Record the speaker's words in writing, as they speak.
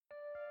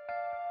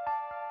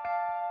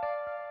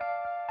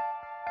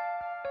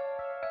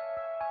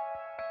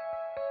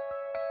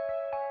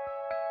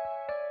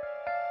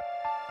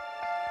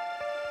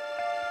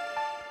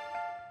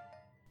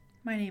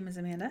My name is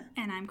Amanda.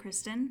 And I'm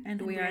Kristen.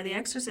 And we are the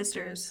Extra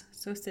Sisters.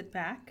 So sit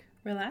back,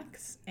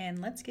 relax, and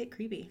let's get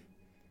creepy.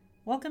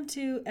 Welcome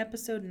to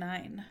episode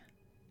 9.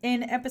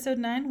 In episode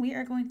 9, we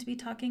are going to be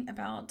talking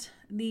about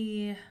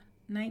the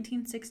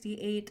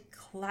 1968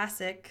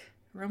 classic,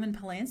 Roman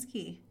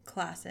Polanski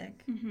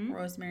classic,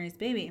 Rosemary's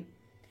Baby.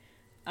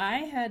 I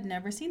had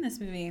never seen this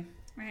movie.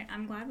 Right,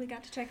 I'm glad we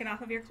got to check it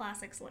off of your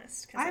classics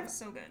list, because it was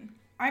so good.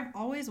 I've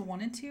always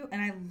wanted to,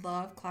 and I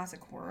love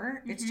classic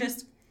horror. It's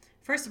just,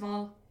 first of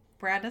all,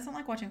 Brad doesn't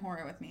like watching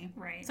horror with me.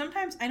 Right.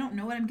 Sometimes I don't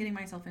know what I'm getting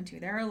myself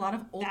into. There are a lot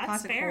of old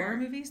classic horror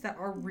movies that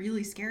are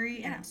really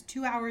scary, and it's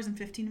 2 hours and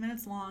 15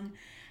 minutes long,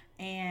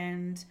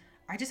 and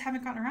I just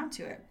haven't gotten around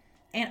to it.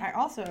 And I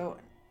also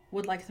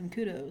would like some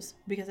kudos,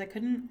 because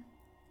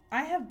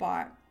I have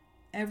bought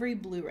every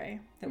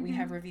Blu-ray that we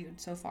have reviewed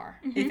so far,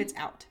 if it's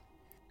out.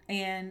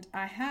 And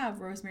I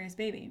have Rosemary's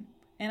Baby.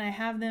 And I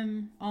have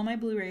them, all my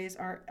Blu-rays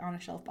are on a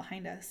shelf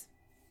behind us.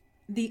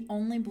 The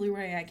only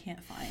Blu-ray I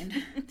can't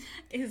find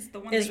is the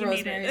one that you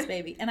Rosemary's needed.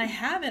 Baby. And I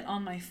have it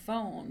on my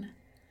phone.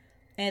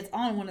 And it's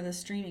on one of the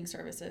streaming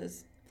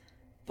services.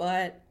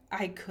 But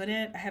I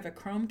have a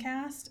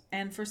Chromecast.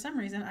 And for some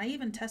reason, I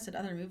even tested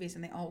other movies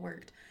and they all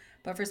worked.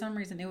 But for some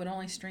reason, it would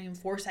only stream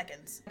 4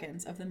 seconds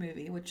of the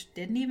movie, which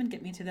didn't even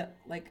get me to the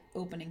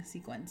opening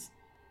sequence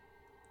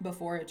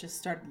before it just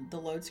started the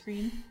load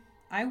screen.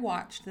 I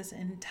watched this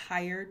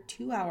entire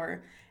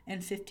 2-hour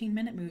and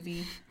 15-minute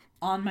movie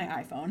on my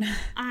iPhone.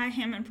 I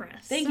am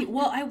impressed. Thank you.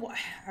 Well,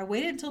 I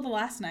waited until the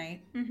last night.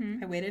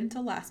 I waited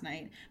until last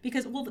night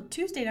because, the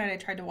Tuesday night I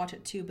tried to watch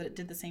it too, but it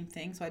did the same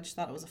thing. So I just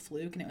thought it was a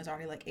fluke, and it was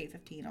already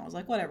 8:15. I was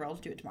like, whatever, I'll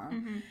just do it tomorrow.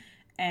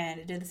 And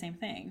it did the same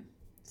thing.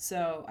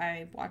 So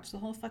I watched the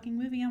whole fucking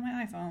movie on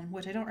my iPhone,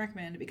 which I don't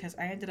recommend because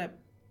I ended up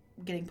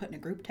getting put in a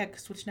group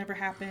text, which never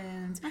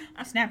happens.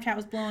 Snapchat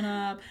was blowing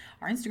up.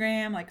 Our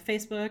Instagram,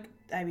 Facebook.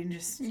 I mean,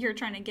 just... You're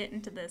trying to get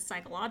into the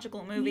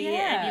psychological movie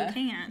and you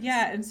can't.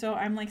 Yeah, and so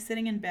I'm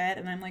sitting in bed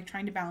and I'm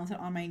trying to balance it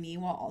on my knee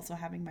while also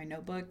having my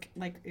notebook.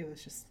 It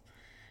was just...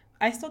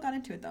 I still got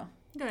into it though.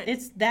 Good.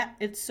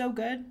 It's so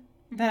good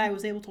that I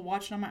was able to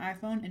watch it on my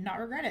iPhone and not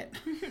regret it.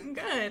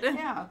 Good.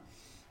 Yeah.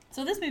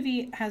 So this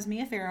movie has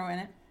Mia Farrow in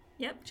it.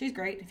 Yep. She's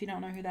great if you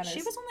don't know who that is.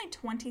 She was only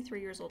 23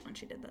 years old when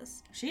she did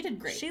this. She did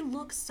great. She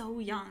looks so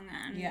young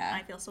and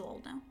I feel so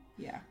old now.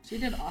 Yeah, she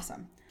did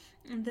awesome.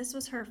 And this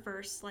was her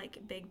first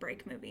big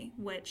break movie,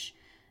 which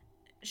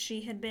she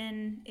had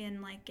been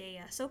in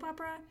a soap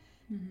opera.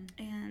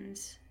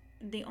 And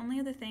the only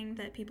other thing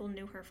that people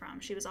knew her from,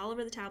 she was all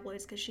over the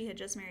tabloids because she had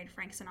just married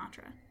Frank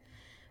Sinatra.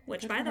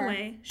 Which, by the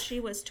way, she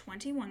was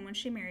 21 when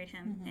she married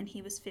him and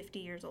he was 50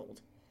 years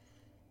old.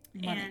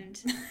 Money.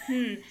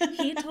 And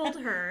he told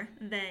her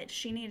that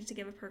she needed to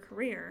give up her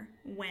career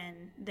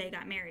when they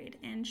got married.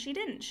 And she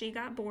didn't. She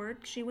got bored.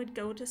 She would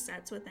go to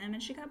sets with him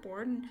and she got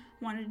bored and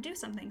wanted to do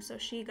something. So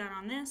she got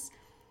on this.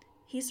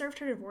 He served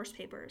her divorce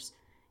papers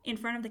in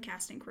front of the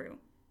casting crew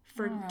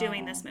for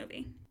doing this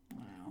movie. Wow.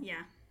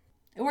 Yeah.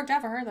 It worked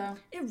out for her, though.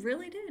 It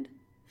really did.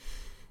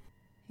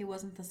 He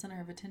wasn't the center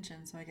of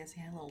attention, so I guess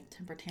he had a little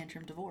temper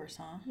tantrum divorce,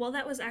 huh? Well,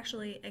 that was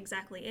actually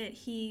exactly it.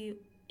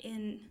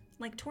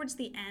 Towards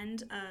the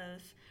end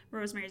of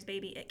Rosemary's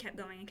Baby, it kept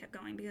going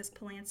because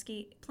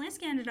Polanski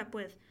ended up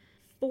with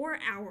 4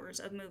 hours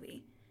of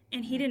movie,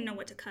 and he didn't know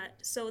what to cut.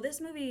 So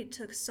this movie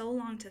took so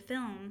long to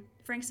film.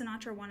 Frank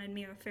Sinatra wanted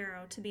Mia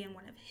Farrow to be in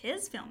one of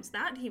his films.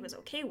 That he was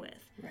okay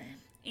with. Right.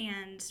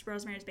 And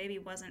Rosemary's Baby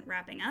wasn't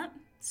wrapping up,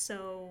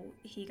 so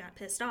he got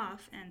pissed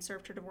off and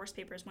served her divorce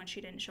papers when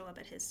she didn't show up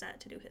at his set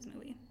to do his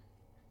movie.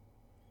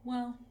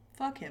 Well,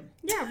 fuck him.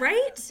 Yeah,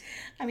 right?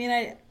 I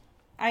mean,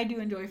 I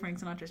do enjoy Frank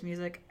Sinatra's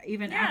music.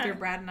 Even after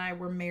Brad and I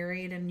were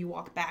married and you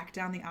walk back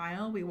down the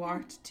aisle, we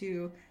walked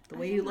to The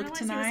Way You Look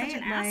Tonight. He was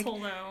such an asshole,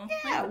 though.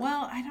 Yeah,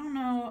 well, I don't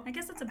know. I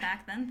guess it's a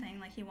back then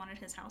thing. He wanted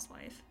his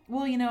housewife.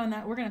 Well, and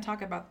that we're going to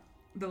talk about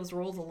those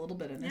roles a little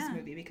bit in this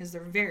movie because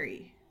they're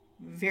very,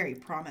 very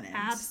prominent.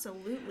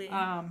 Absolutely.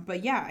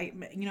 But yeah,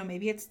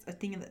 maybe it's a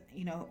thing that,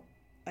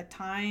 a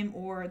time,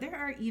 or there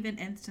are even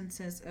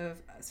instances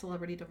of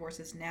celebrity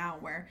divorces now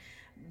where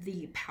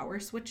the power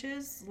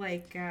switches,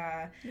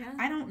 I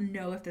don't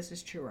know if this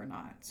is true or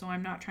not, so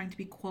I'm not trying to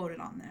be quoted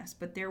on this,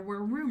 but there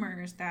were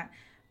rumors that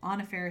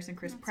Anna Faris and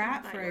Chris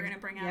Pratt,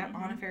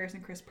 Anna Faris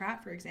and Chris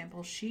Pratt, for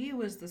example, she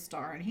was the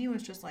star and he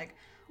was just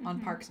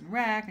on Parks and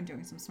Rec and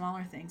doing some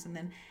smaller things, and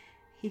then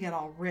he got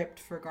all ripped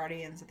for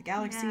Guardians of the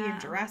Galaxy and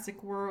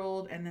Jurassic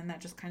World, and then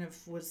that just kind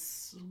of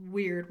was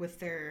weird with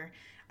their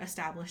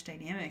established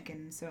dynamic,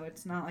 and so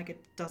it's not like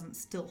it doesn't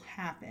still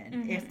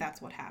happen if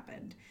that's what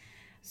happened.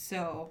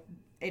 So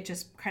it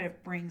just kind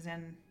of brings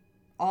in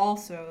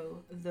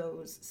also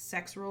those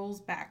sex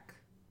roles back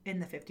in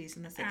the 50s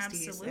and the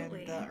 60s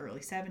and the early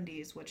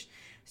 70s, which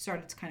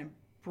started to kind of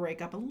break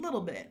up a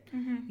little bit,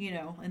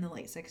 in the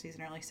late 60s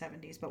and early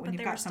 70s. But when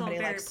you've got somebody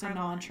like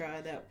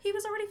Sinatra that... He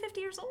was already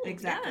 50 years old.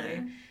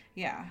 Exactly.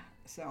 Yeah.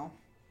 So...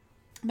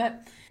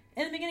 But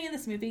in the beginning of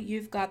this movie,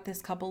 you've got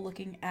this couple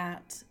looking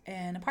at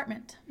an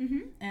apartment.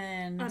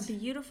 And... A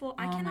beautiful...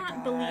 I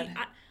cannot believe...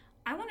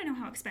 I want to know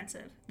how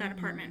expensive that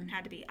apartment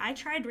had to be. I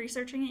tried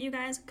researching it, you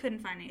guys, couldn't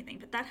find anything,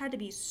 but that had to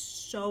be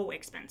so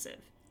expensive.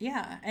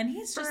 Yeah, and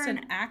he's just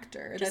an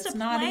actor. Just that's a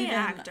not play even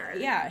actor.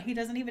 Yeah, he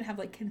doesn't even have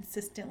like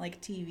consistent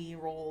like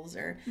TV roles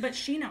or. But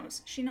she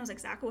knows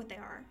exactly what they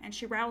are, and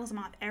she rattles them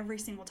off every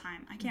single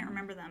time. I can't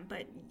remember them,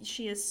 but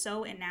she is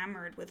so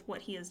enamored with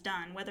what he has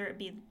done, whether it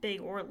be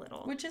big or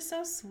little. Which is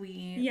so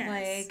sweet.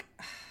 Yes. Like,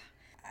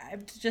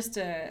 just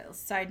a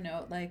side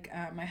note, like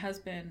my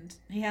husband,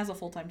 he has a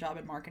full-time job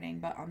in marketing,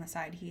 but on the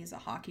side he's a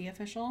hockey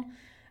official.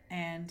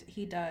 And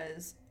he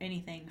does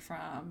anything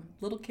from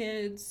little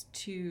kids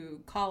to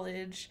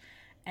college.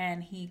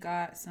 And he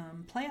got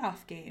some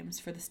playoff games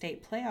for the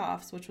state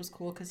playoffs, which was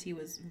cool because he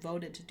was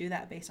voted to do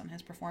that based on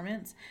his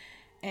performance.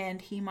 And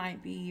he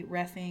might be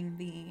reffing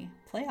the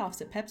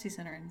playoffs at Pepsi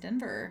Center in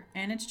Denver.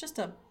 And it's just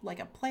a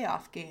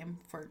playoff game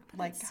for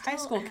like high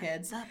school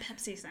kids. The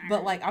Pepsi Center.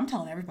 But like, I'm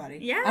telling everybody.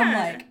 Yeah. I'm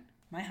like,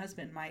 my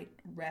husband might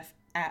ref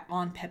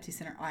on Pepsi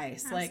Center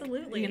ice.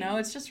 Absolutely. Like, you know,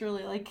 it's just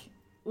really like,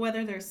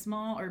 whether they're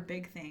small or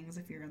big things,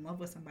 if you're in love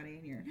with somebody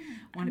and you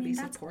want to be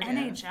supportive.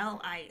 That's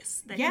NHL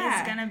ice that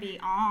he's going to be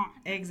on.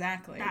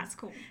 Exactly. That's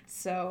cool.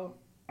 So,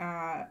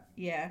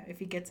 if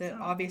he gets it,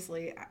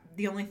 obviously,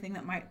 the only thing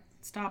that might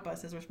stop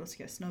us is we're supposed to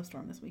get a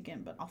snowstorm this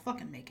weekend, but I'll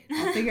fucking make it.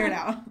 I'll figure it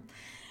out.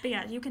 But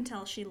yeah, you can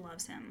tell she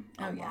loves him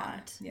a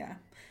lot. Yeah.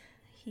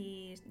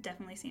 He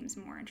definitely seems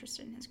more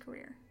interested in his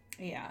career.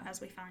 Yeah.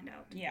 As we find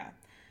out. Yeah.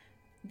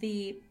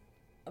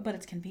 But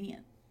it's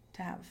convenient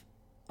to have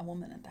a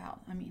woman at the house.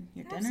 I mean,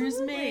 your dinner's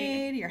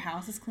made, your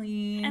house is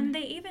clean. And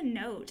they even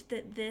note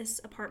that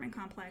this apartment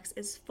complex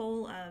is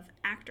full of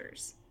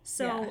actors.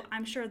 So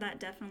I'm sure that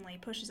definitely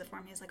pushes it for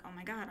him. He's like, oh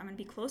my God, I'm going to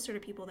be closer to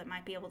people that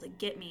might be able to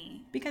get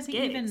me because he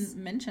gigs.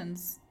 even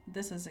mentions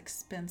this is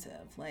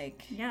expensive.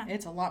 Like,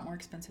 it's a lot more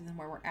expensive than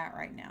where we're at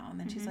right now. And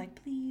then she's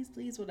like, please,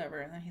 whatever.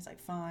 And then he's like,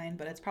 fine,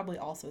 but it's probably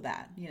also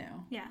that, you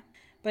know. Yeah.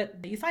 But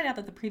you find out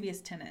that the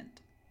previous tenant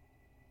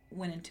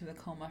went into a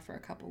coma for a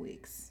couple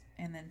weeks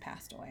and then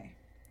passed away.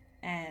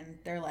 And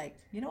they're like,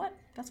 you know what?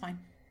 That's fine.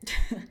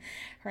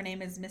 Her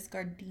name is Miss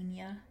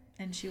Gardenia,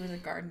 and she was a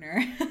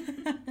gardener.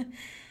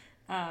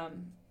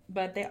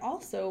 But they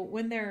also,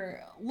 when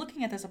they're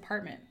looking at this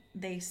apartment,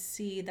 they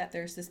see that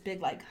there's this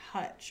big, like,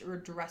 hutch or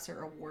dresser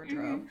or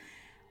wardrobe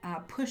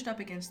pushed up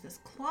against this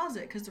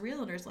closet because the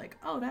realtor's like,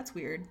 oh, that's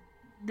weird.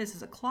 This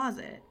is a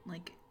closet.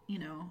 Like, you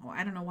know,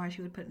 I don't know why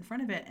she would put it in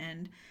front of it.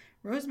 And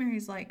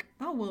Rosemary's like,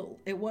 oh, well,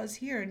 it was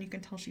here, and you can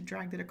tell she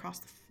dragged it across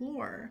the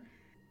floor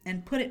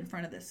and put it in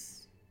front of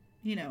this,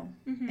 you know.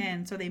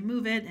 And so they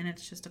move it, and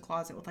it's just a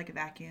closet with like a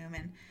vacuum,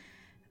 and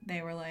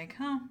they were like,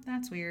 oh,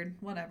 that's weird,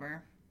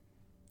 whatever.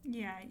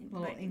 Yeah,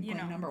 little but, inkling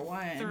number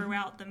one.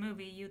 Throughout the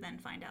movie, you then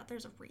find out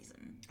there's a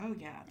reason. Oh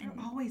yeah, there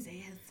always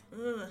is.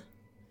 Ugh.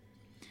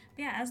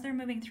 Yeah, as they're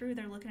moving through,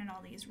 they're looking at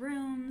all these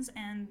rooms,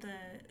 and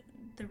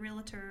the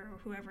realtor or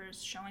whoever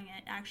is showing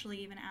it actually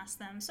even asks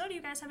them, so do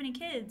you guys have any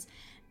kids?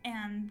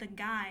 And the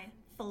guy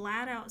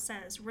flat out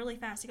says really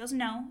fast, he goes,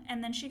 no.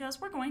 And then she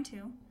goes, we're going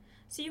to.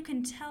 So you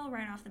can tell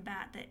right off the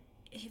bat that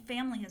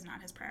family is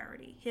not his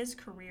priority. His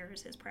career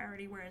is his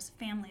priority, whereas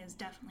family is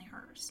definitely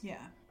hers.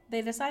 Yeah.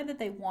 They decide that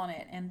they want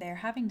it, and they're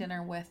having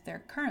dinner with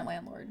their current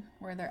landlord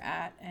where they're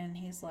at, and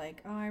he's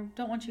like, oh, I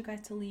don't want you guys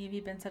to leave.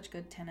 You've been such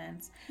good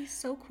tenants. He's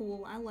so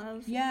cool. I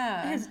love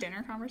his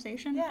dinner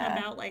conversation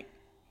about, like,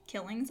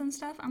 killings and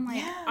stuff. I'm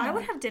like, I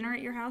would have dinner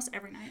at your house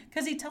every night.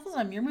 Because he tells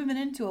them, you're moving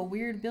into a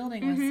weird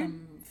building with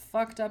some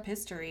fucked up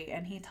history,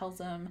 and he tells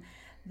them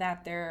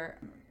that there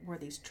were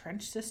these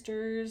trench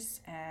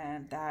sisters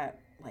and that,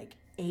 like,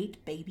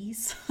 8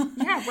 babies.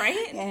 Yeah,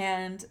 right?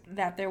 And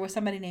that there was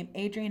somebody named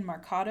Adrian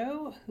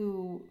Marcato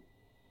who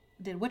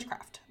did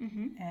witchcraft.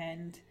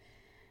 And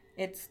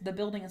the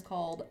building is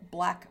called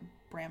Black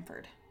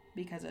Bramford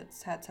because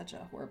it's had such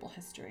a horrible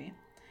history.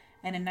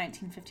 And in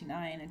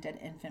 1959, a dead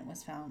infant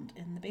was found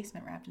in the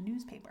basement wrapped in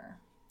newspaper.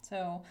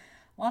 So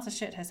lots of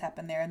shit has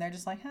happened there, and they're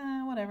just like,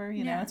 whatever,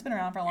 you know, it's been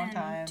around for a long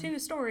time. 2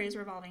 stories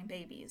revolving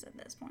babies at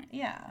this point.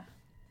 Yeah.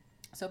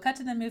 So cut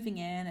to them moving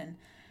in, and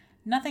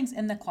nothing's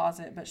in the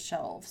closet but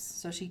shelves.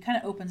 So she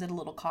kind of opens it a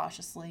little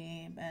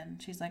cautiously,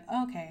 and she's like,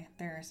 oh, okay,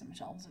 there are some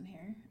shelves in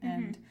here.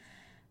 And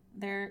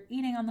they're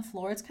eating on the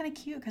floor. It's kind of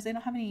cute because they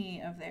don't have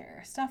any of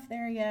their stuff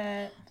there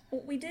yet.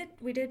 Well, we did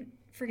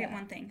forget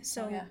one thing.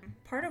 So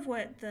part of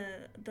what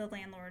the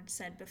landlord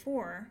said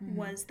before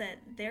was that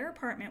their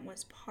apartment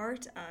was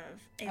part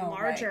of a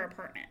larger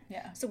apartment.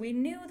 Yeah. So we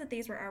knew that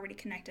these were already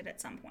connected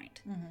at some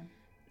point.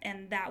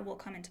 And that will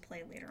come into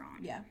play later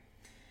on. Yeah.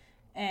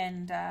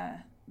 And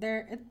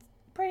it's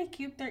pretty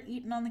cute. They're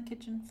eating on the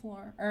kitchen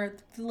floor or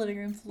the living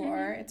room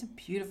floor. It's a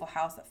beautiful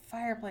house. The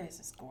fireplace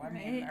is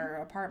gorgeous. I mean, her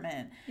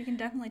apartment. You can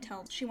definitely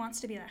tell she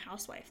wants to be that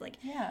housewife. Like,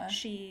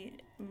 she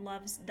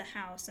loves the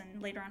house,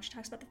 and later on she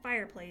talks about the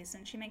fireplace,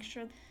 and she makes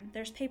sure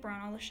there's paper on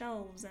all the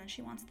shelves, and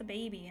she wants the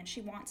baby, and she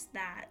wants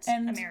that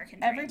American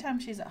dream. Every time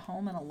she's at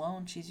home and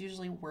alone, she's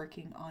usually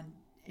working on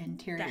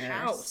interiors, the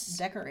house,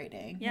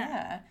 decorating.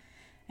 Yeah.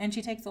 And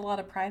she takes a lot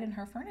of pride in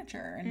her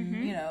furniture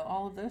and, you know,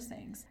 all of those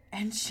things.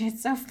 And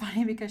it's so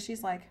funny because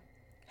she's like,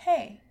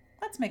 hey,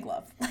 let's make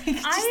love.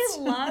 I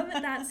love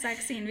that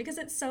sex scene because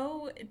it's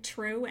so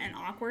true and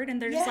awkward,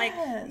 and they're just like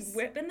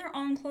whipping their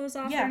own clothes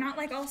off. They're not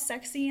like all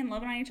sexy and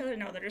loving on each other.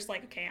 No, they're just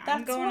like, okay,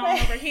 I'm going on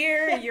over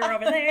here, you're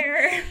over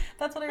there.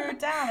 That's what I wrote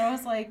down. I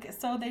was like,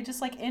 so they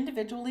just like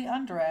individually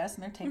undress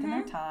and they're taking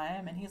their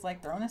time, and he's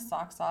like throwing his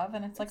socks off,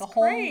 and it's like a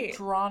whole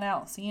drawn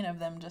out scene of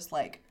them just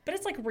like. But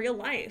it's like real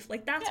life.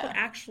 Like that's what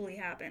actually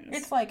happens.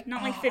 It's like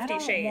not like 50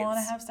 Shades. I don't want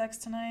to have sex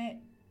tonight.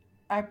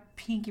 I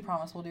pinky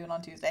promise we'll do it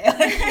on Tuesday.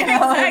 Like, you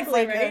know,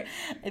 exactly, right?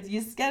 If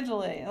you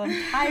schedule it, I'm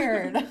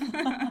tired.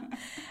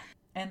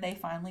 And they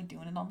finally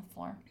doing it on the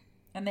floor.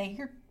 And they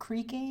hear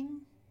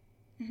creaking,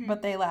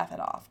 but they laugh it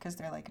off because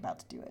they're like about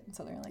to do it. And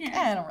so they're like,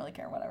 I don't really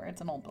care, whatever. It's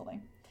an old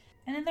building.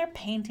 And then they're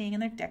painting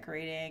and they're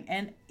decorating.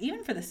 And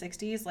even for the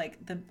 60s, like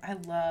I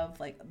love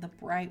like the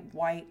bright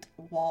white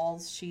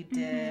walls she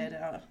did.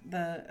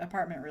 The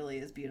apartment really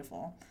is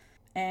beautiful.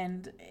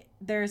 And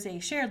there's a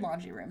shared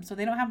laundry room. So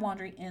they don't have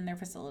laundry in their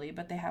facility,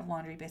 but they have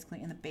laundry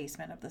basically in the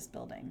basement of this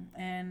building.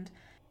 And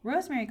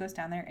Rosemary goes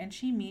down there and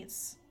she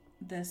meets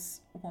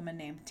this woman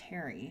named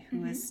Terry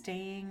who is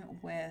staying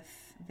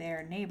with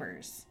their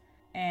neighbors.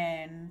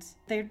 And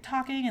they're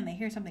talking and they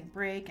hear something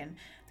break and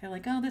they're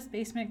like, oh, this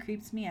basement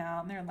creeps me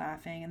out. And they're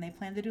laughing and they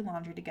plan to do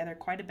laundry together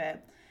quite a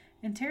bit.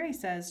 And Terry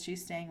says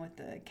she's staying with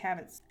the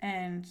Cabots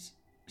and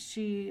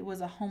she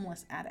was a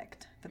homeless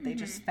addict that they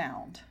just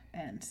found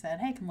and said,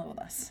 hey, come live with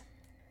us.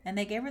 And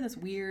they gave her this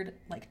weird,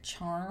 like,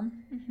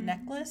 charm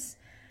necklace.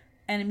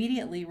 And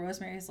immediately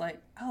Rosemary's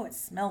like, oh, it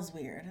smells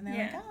weird. And they're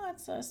like, oh,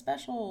 it's a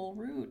special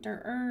root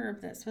or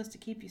herb that's supposed to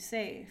keep you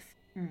safe.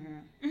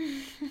 And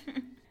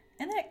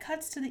then it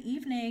cuts to the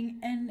evening,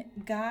 and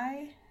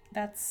Guy,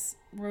 that's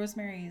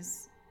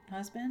Rosemary's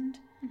husband,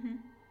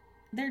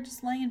 they're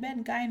just laying in bed,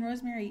 and Guy and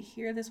Rosemary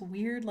hear this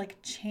weird, like,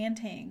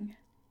 chanting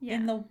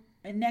in the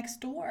next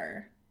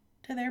door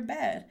to their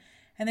bed.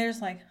 And they're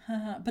just like,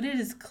 but it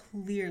is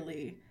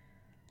clearly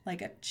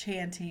like a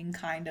chanting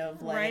kind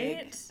of like.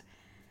 Right?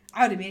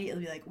 I would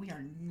immediately be like, we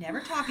are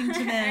never talking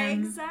to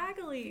them.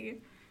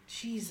 Exactly.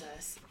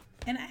 Jesus.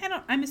 And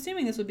I'm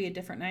assuming this would be a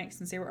different night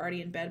since they were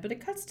already in bed, but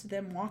it cuts to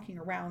them walking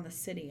around the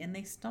city and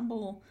they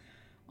stumble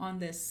on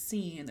this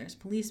scene. There's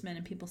policemen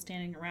and people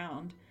standing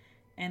around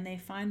and they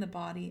find the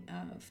body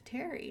of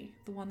Terry,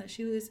 the one that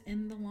she was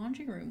in the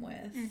laundry room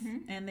with.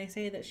 And they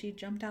say that she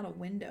jumped out a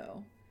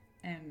window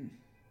and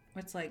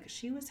it's like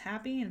she was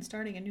happy and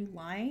starting a new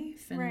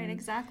life. And right,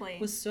 exactly.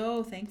 Was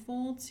so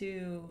thankful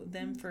to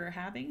them for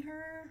having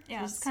her.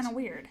 Yeah, it's kind of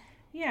weird.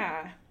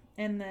 Yeah.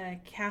 And the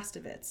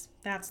Castovits,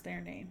 that's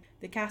their name.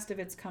 The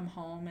Castovits come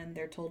home and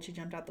they're told she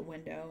jumped out the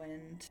window.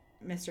 And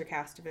Mr.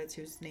 Castovits,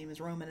 whose name is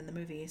Roman in the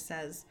movie,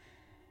 says,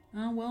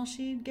 oh, well,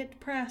 she'd get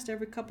depressed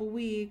every couple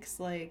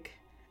weeks. Like,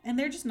 and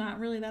they're just not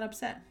really that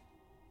upset.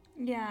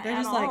 Yeah, they're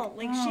at just all.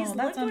 Like, oh, she's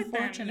lived with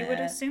them. You would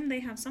assume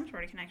they have some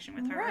sort of connection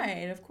with her.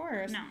 Right, of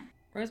course. No.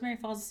 Rosemary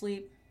falls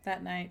asleep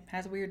that night,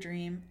 has a weird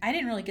dream. I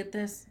didn't really get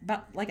this,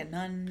 about like a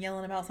nun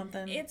yelling about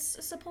something.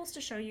 It's supposed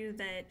to show you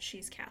that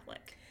she's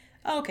Catholic.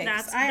 Okay,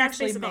 I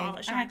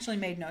actually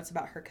made notes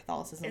about her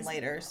Catholicism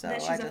later, so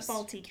that she's a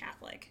faulty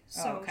Catholic.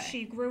 So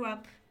she grew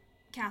up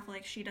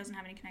Catholic. She doesn't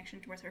have any connection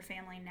with her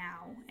family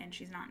now, and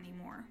she's not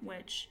anymore.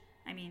 Which,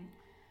 I mean,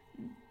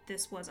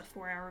 this was a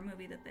 4-hour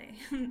movie that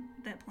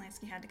that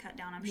Polanski had to cut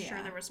down. I'm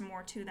sure there was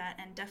more to that,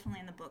 and definitely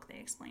in the book they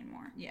explain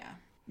more. Yeah.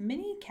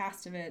 Minnie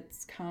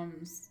Castovitz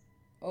comes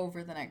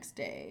over the next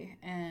day,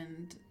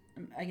 and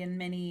again,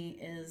 Minnie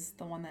is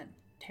the one that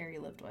Terry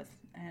lived with,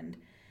 and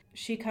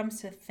she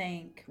comes to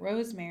thank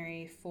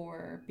Rosemary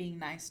for being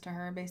nice to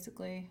her,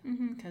 basically,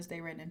 because they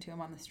ran into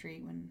him on the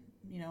street when,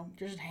 you're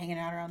just hanging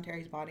out around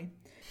Terry's body.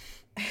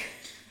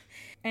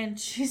 And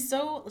she's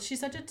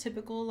such a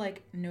typical,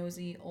 like,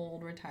 nosy,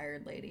 old,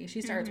 retired lady.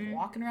 She starts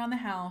walking around the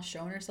house,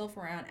 showing herself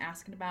around,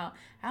 asking about,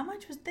 how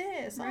much was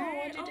this?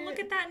 Right. Oh, look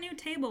at that new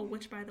table,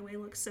 which, by the way,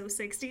 looks so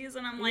 60s.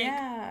 And I'm like,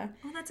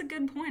 oh, that's a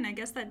good point. I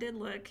guess that did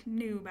look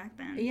new back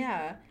then.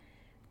 Yeah.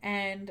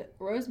 And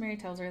Rosemary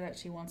tells her that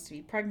she wants to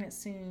be pregnant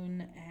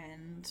soon.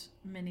 And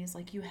Minnie's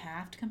like, you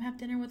have to come have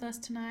dinner with us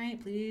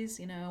tonight, please.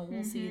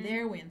 We'll see you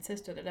there. We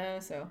insist, da-da-da.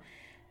 So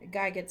the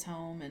guy gets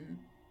home and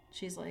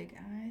she's like,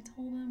 I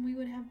told them we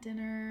would have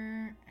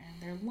dinner,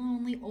 and they're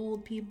lonely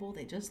old people.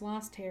 They just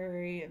lost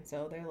Terry, and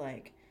so they're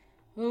like,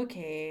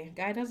 okay.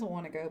 Guy doesn't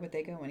want to go, but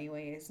they go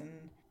anyways, and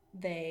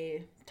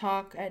they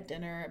talk at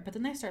dinner, but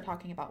then they start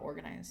talking about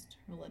organized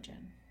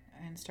religion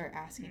and start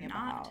asking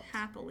Not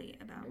happily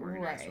about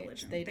organized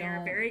religion. They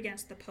are very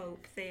against the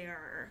Pope. They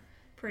are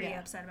pretty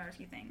upset about a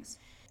few things.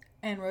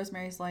 And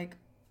Rosemary's like,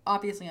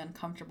 obviously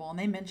uncomfortable, and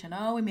they mention,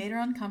 we made her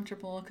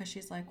uncomfortable because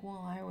she's like,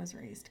 well, I was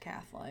raised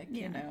Catholic,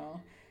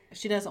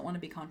 She doesn't want to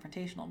be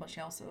confrontational, but she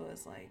also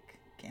is like,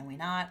 can we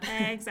not?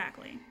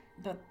 Exactly.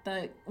 But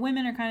the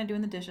women are kind of doing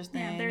the dishes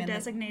thing. Yeah, they're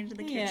designated to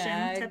the kitchen.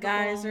 Yeah, typical.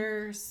 Guys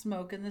are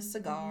smoking the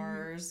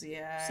cigars.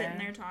 Sitting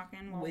there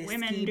talking while whiskey,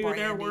 women do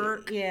their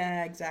work.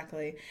 Yeah,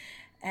 exactly.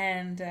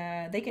 And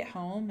they get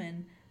home,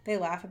 and They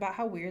laugh about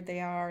how weird they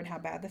are and how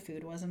bad the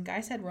food was. And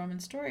Guy said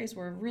Roman's stories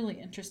were really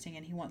interesting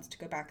and he wants to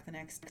go back the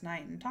next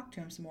night and talk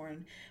to him some more.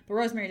 But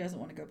Rosemary doesn't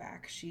want to go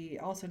back. She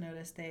also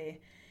noticed they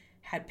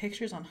had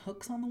pictures on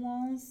hooks on the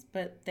walls,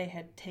 but they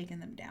had taken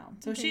them down.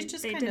 So she's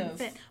just they kind didn't of...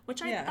 fit,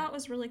 which I thought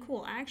was really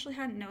cool. I actually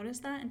hadn't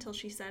noticed that until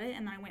she said it,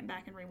 and I went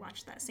back and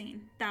rewatched that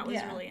scene. That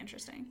was really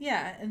interesting.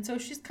 Yeah, and so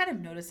she's kind of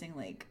noticing,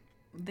 like,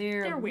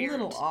 they're weird. A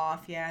little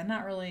off,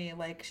 not really,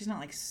 like, she's not,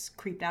 like,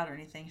 creeped out or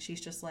anything.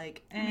 She's just,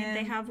 like, I mean,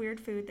 they have weird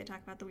food. They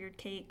talk about the weird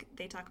cake.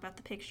 They talk about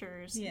the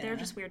pictures. Yeah. They're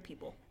just weird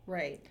people.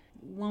 Right.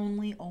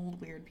 Lonely, old,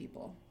 weird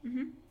people.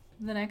 Mm-hmm.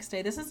 The next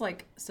day, this is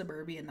like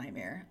suburban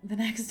nightmare. The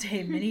next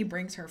day, Minnie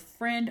brings her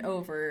friend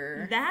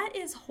over. That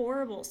is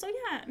horrible. So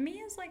yeah,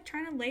 Mia's like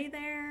trying to lay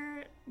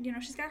there. You know,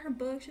 she's got her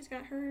book. She's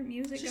got her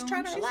music going.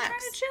 Trying to relax.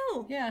 She's trying to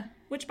chill. Yeah.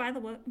 Which, by the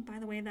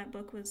way, that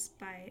book was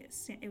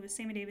it was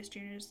Sammy Davis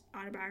Jr.'s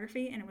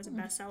autobiography, and it was a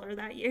bestseller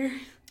that year.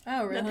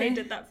 Oh, really? That they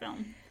did that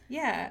film.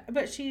 Yeah,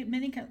 but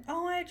Minnie comes,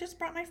 I just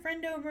brought my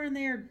friend over, and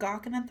they're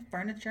gawking at the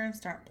furniture and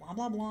start blah,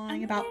 blah,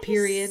 blahing about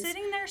periods. Just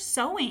sitting there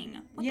sewing.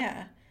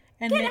 Yeah.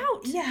 And Get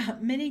out! Yeah,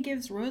 Minnie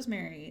gives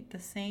Rosemary the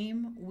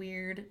same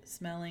weird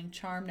smelling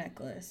charm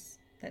necklace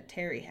that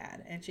Terry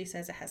had. And she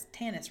says it has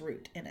tannis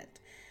root in it.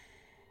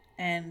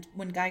 And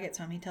when Guy gets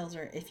home, he tells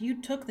her, if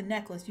you took the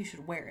necklace, you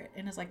should wear it.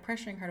 And is like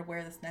pressuring her to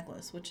wear this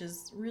necklace, which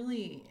is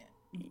really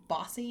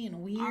bossy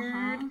and weird.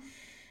 Uh-huh.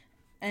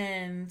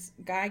 And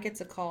Guy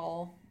gets a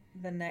call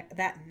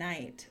that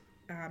night.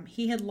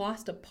 He had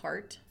lost a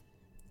part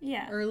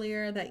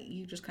earlier that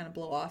you just kind of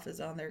blow off as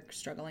on they're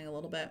struggling a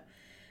little bit.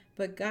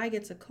 But Guy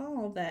gets a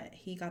call that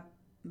he got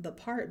the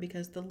part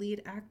because the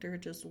lead actor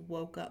just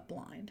woke up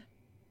blind.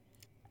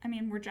 I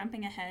mean, we're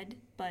jumping ahead,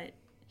 but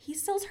he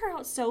sells her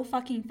out so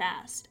fucking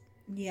fast.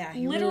 Yeah,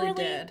 he really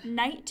did. Literally,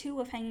 night 2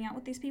 of hanging out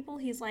with these people,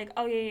 he's like,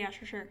 oh, yeah,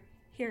 sure.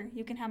 Here,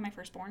 you can have my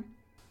firstborn.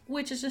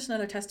 Which is just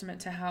another testament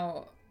to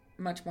how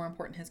much more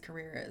important his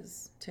career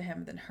is to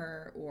him than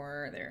her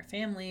or their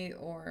family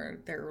or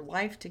their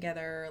life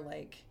together.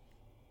 Like,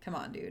 come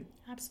on, dude.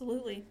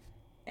 Absolutely.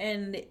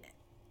 And...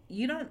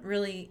 you don't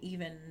really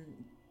even,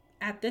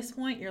 at this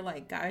point, you're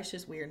like, Guy's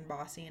just weird and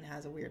bossy and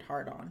has a weird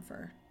hard-on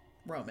for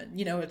Roman.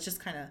 You know, it's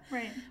just kind of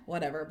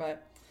whatever.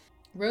 But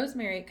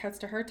Rosemary cuts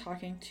to her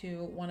talking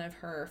to one of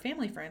her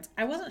family friends.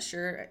 I wasn't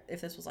sure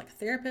if this was like a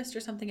therapist or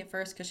something at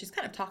first because she's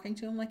kind of talking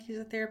to him like he's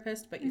a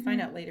therapist. But you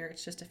find out later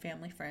it's just a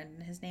family friend.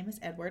 And his name is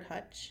Edward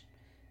Hutch.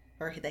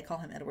 Or they call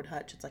him Edward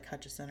Hutch. It's like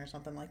Hutchison or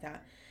something like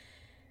that.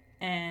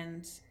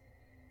 And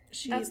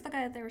that's the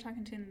guy that they were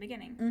talking to in the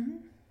beginning. Mm-hmm.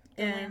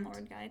 The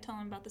landlord guy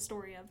telling about the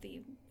story of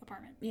the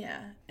apartment.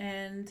 Yeah,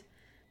 and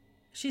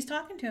she's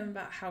talking to him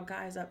about how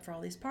Guy's up for all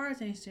these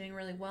parts and he's doing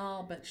really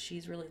well, but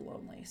she's really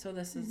lonely. So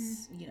this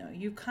is,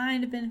 you've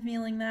kind of been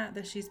feeling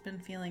that she's been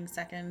feeling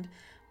second,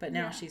 but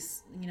now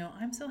she's,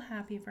 I'm so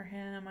happy for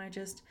him. I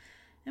just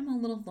am a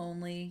little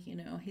lonely.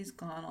 He's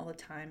gone all the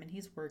time and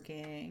he's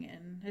working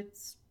and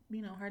it's,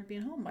 hard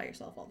being home by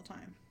yourself all the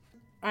time.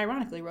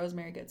 Ironically,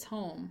 Rosemary gets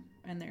home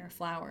and there are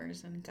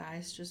flowers and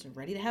Guy's just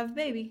ready to have a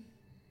baby.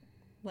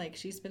 Like,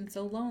 she's been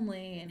so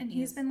lonely. And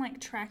he's been,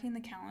 like, tracking the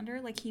calendar.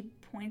 Like, he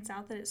points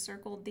out that it's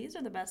circled, these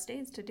are the best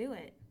days to do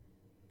it.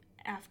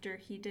 After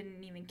he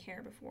didn't even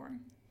care before.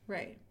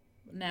 Right.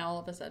 Now, all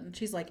of a sudden,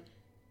 she's like,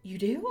 you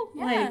do?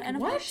 Yeah, like, and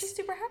of course she's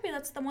super happy.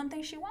 That's the one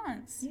thing she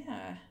wants.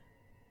 Yeah.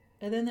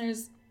 And then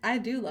I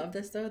do love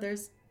this, though.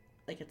 There's,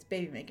 like, it's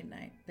baby making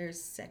night.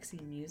 There's sexy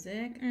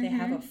music. Mm-hmm. They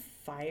have a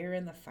fire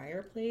in the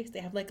fireplace.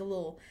 They have, like, a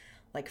little...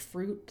 like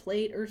fruit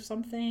plate or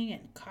something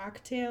and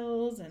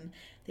cocktails and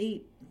they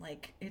eat,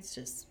 like, it's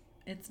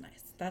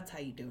nice. That's how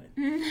you do it.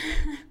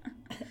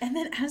 And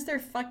then as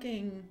they're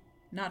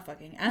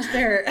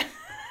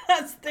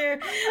as they're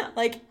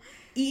like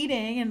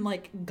eating and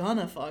like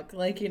gonna fuck,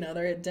 like,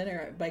 they're at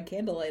dinner by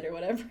candlelight or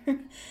whatever,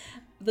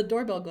 the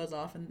doorbell goes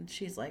off and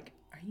she's like,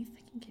 are you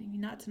fucking kidding me?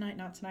 Not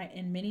tonight.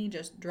 And Minnie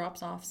just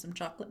drops off some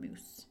chocolate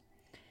mousse.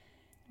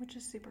 Which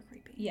is super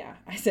creepy. Yeah,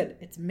 I said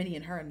it's Minnie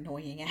and her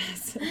annoying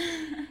ass.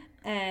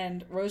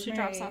 And Rosemary...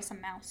 she drops off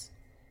some mouse.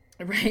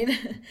 Right?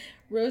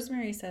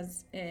 Rosemary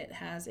says it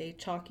has a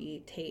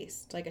chalky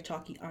taste, like a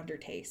chalky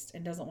undertaste,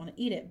 and doesn't want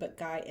to eat it, but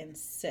Guy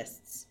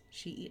insists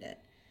she eat it.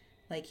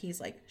 Like,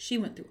 he's like, she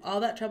went through all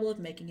that trouble of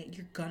making it,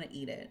 you're gonna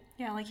eat it.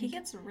 Yeah, like, he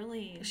gets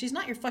really... she's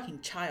not your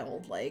fucking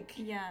child, like...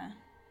 yeah.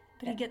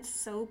 But he gets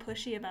so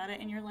pushy about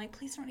it, and you're like,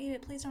 please don't eat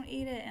it,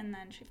 and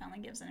then she finally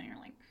gives in, and you're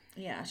like...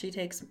 yeah, she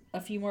takes a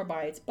few more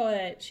bites,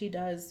 but she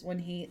does, when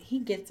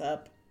he gets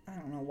up, I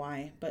don't know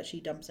why, but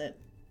she dumps it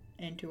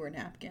into her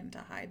napkin to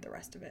hide the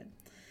rest of it.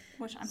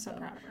 Which I'm so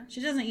proud of her.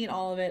 She doesn't eat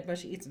all of it, but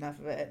she eats enough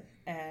of it,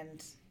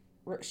 and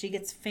she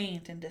gets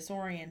faint and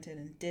disoriented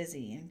and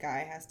dizzy, and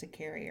Guy has to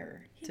carry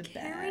her to bed. He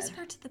carries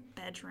her to the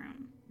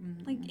bedroom.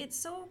 Mm-hmm. Like, it's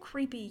so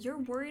creepy. You're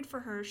worried for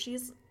her.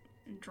 She's...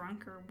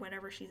 drunk or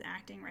whatever she's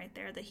acting right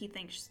there that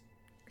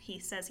he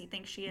says he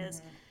thinks she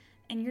is,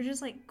 and you're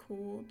just like,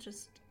 cool,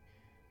 just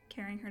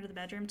carrying her to the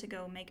bedroom to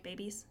go make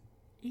babies.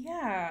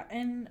 Yeah,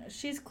 and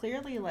she's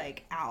clearly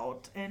like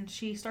out, and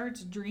she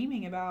starts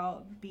dreaming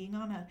about being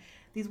on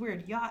these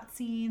weird yacht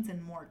scenes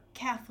and more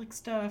Catholic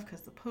stuff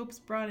because the Pope's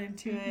brought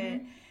into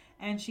it.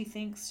 And she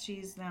thinks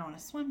she's now in a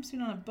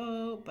swimsuit on a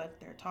boat, but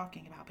they're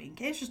talking about being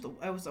gay.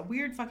 It was a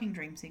weird fucking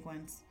dream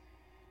sequence.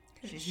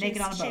 She's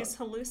naked on a boat. She's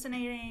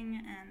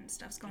hallucinating and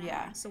stuff's going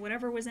on. So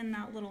whatever was in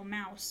that little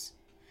mouse.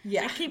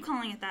 Yeah. I keep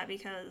calling it that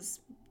because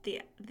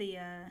the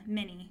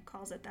Minnie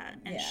calls it that,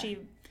 and she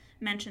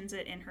mentions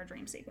it in her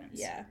dream sequence.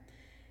 Yeah.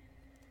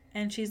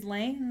 And she's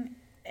laying,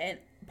 and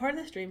part of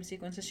this dream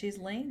sequence is she's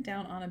laying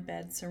down on a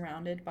bed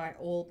surrounded by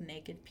old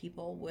naked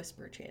people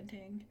whisper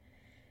chanting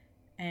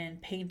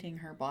and painting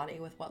her body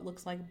with what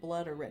looks like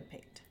blood or red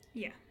paint.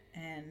 Yeah.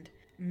 And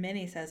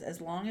Minnie says as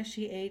long as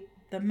she ate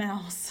the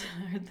mouse,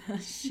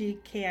 she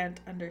can't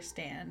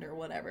understand or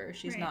whatever.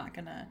 She's not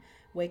gonna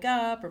wake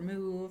up or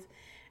move.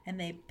 And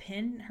they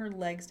pin her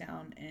legs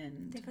down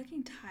and... They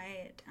fucking tie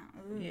it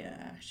down. Ooh.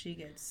 Yeah, she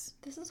gets...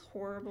 This is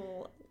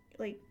horrible.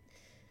 Like,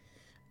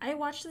 I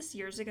watched this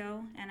years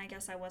ago, and I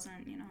guess I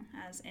wasn't,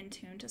 as in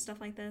tune to stuff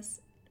like this.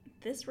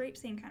 This rape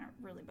scene kind of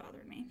really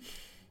bothered me.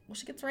 Well,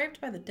 she gets raped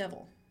by the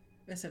devil,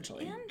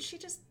 essentially. And she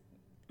just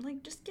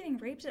getting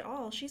raped at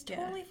all. She's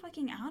totally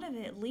fucking out of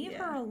it. Leave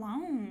her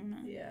alone.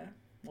 Yeah.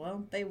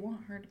 Well, they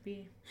want her to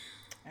be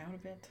out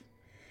of it.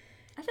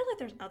 I feel like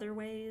there's other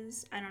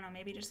ways. I don't know,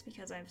 maybe just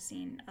because I've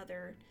seen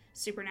other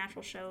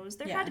supernatural shows.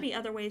 There had to be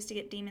other ways to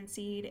get demon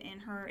seed in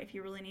her if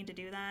you really need to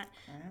do that,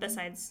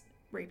 besides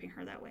raping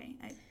her that way.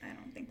 I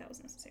don't think that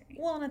was necessary.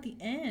 Well, and at the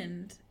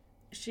end,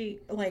 she,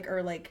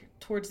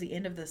 towards the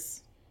end of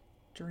this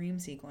dream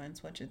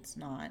sequence, which it's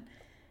not,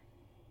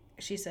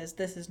 she says,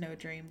 this is no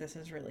dream, this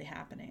is really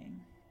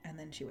happening. And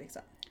then she wakes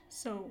up.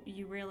 So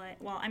you realize,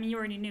 you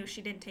already knew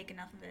she didn't take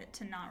enough of it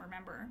to not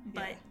remember,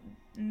 but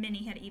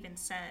Minnie had even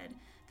said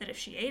that if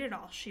she ate it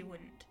all, she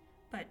wouldn't.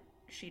 But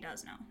she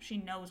does know. She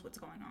knows what's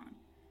going on.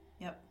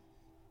 Yep.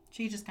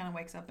 She just kind of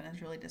wakes up and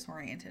is really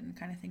disoriented and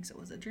kind of thinks it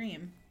was a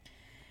dream.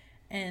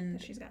 And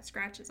she's got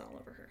scratches all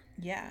over her.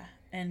 Yeah.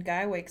 And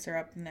Guy wakes her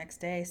up the next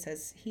day,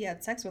 says he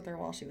had sex with her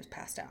while she was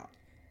passed out.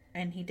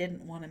 And he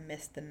didn't want to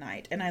miss the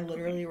night. And I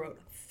literally wrote,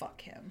 fuck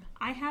him.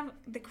 I have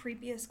the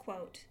creepiest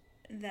quote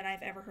that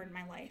I've ever heard in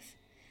my life.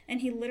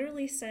 And he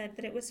literally said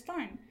that it was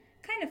fun.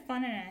 Kind of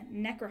fun in a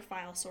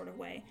necrophile sort of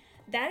way.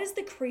 That is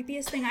the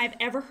creepiest thing I've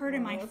ever heard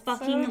in my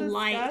fucking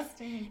life.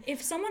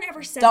 If someone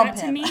ever said that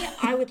to me,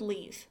 I would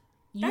leave.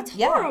 That's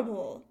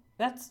horrible.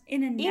 That's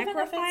in a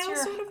necrophile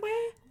sort of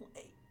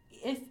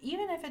way.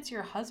 Even if it's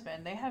your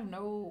husband, they have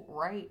no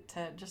right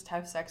to just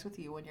have sex with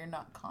you when you're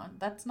not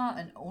that's not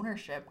an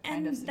ownership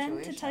kind of situation.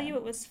 And then to tell you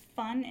it was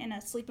fun in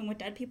a sleeping with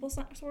dead people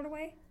sort of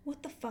way?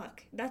 What the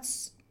fuck?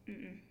 That's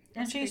and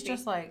she's creepy.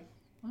 Just like,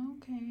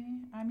 okay.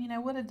 I mean, I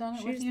would have done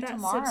it with you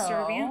tomorrow. She's that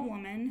subservient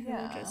woman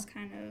who just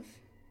kind of...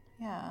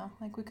 Yeah,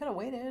 like we could have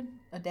waited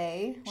a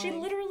day. She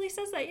literally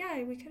says that,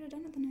 we could have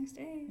done it the next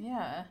day.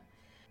 Yeah.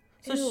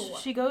 So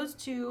she goes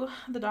to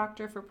the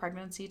doctor for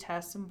pregnancy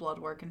tests and blood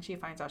work, and she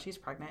finds out she's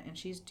pregnant, and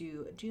she's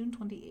due June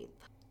 28th.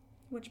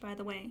 Which, by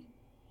the way,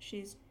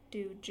 she's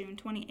due June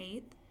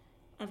 28th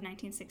of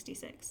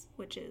 1966,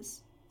 which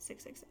is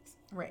 666.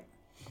 Right.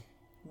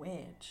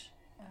 Which,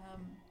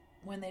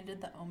 when they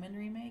did the Omen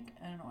remake,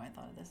 I don't know why I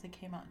thought of this, it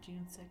came out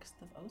June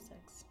 6th of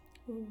 06.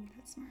 Ooh,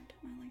 that's smart.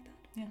 I like that.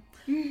 Yeah.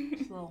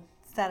 Just a little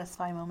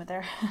satisfying moment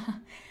there.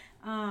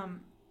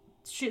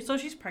 So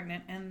she's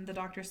pregnant, and the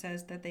doctor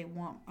says that they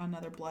want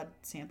another blood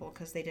sample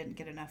because they didn't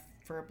get enough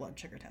for blood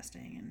sugar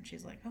testing. And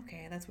she's like,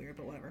 okay, that's weird,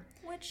 but whatever.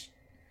 Which,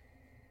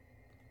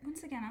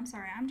 once again, I'm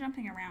sorry, I'm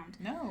jumping around.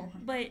 No.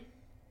 But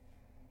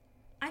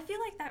I feel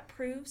like that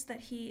proves that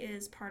he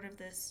is part of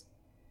this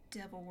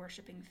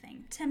devil-worshipping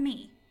thing, to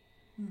me.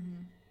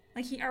 Mm-hmm.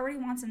 Like, he already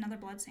wants another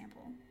blood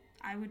sample.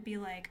 I would be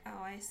like,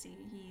 oh, I see.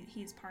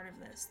 He's part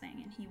of this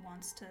thing, and he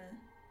wants to...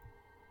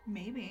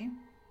 Maybe.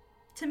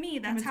 To me,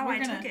 that's how I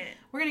took it.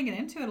 We're going to get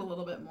into it a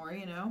little bit more,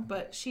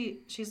 But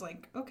she's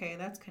like, okay,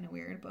 that's kind of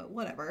weird, but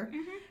whatever.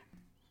 Mm-hmm.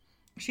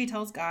 She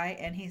tells Guy,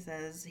 and he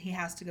says he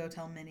has to go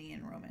tell Minnie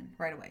and Roman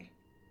right away.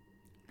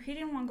 He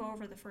didn't want to go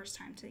over the first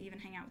time to even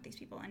hang out with these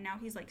people, and now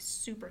he's,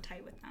 super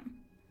tight with them.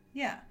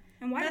 Yeah.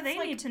 And why do they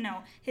need to know?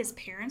 His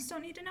parents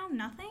don't need to know?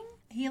 Nothing?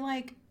 He,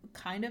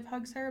 kind of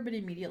hugs her, but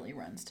immediately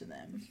runs to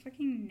them. The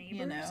fucking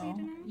neighbors need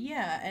to know?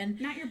 Yeah, and...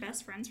 Not your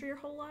best friends for your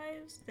whole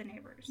lives? The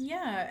neighbors.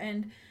 Yeah,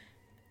 and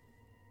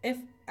if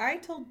I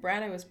told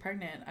Brad I was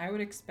pregnant, I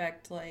would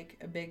expect,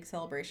 a big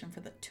celebration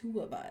for the two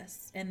of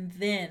us. And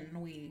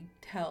then we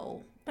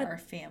tell our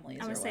families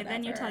or whatever. I would say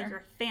then you tell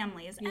your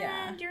families,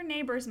 and your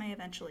neighbors may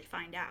eventually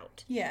find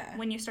out. Yeah.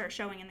 When you start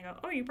showing and they go,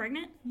 oh, you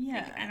pregnant?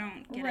 Yeah. I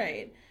don't get it.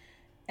 Right.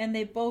 And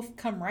they both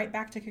come right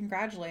back to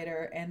congratulate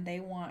her, and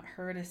they want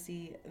her to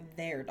see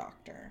their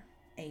doctor,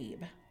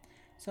 Abe.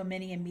 So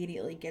Minnie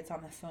immediately gets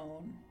on the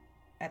phone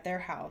at their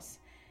house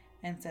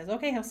and says,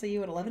 okay, he'll see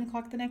you at 11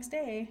 o'clock the next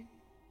day.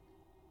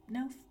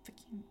 No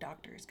freaking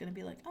doctor is going to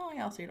be like, oh,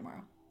 yeah, I'll see you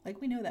tomorrow.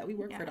 We know that. We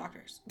work for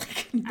doctors.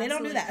 They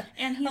don't do that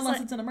and he's unless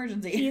it's an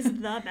emergency. He's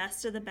the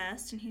best of the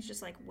best, and he's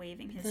just,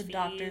 waving his the fees.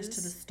 Doctors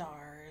to the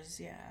stars. cares?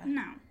 Yeah.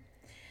 No.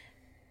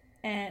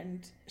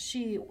 And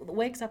she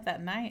wakes up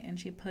that night and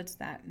she puts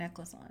that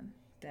necklace on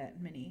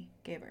that Minnie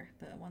gave her,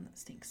 the one that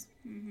stinks.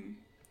 Mm-hmm.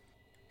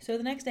 So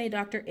the next day,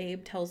 Dr.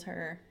 Abe tells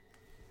her,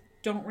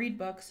 don't read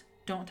books,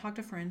 don't talk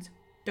to friends,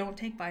 don't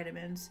take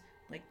vitamins,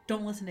 like,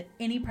 don't listen to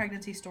any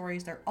pregnancy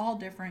stories. They're all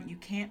different. You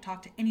can't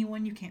talk to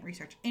anyone. You can't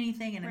research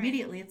anything. And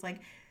immediately it's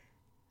like,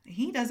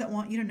 he doesn't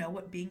want you to know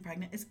what being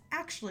pregnant is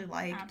actually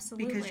like.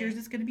 Absolutely. Because yours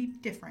is going to be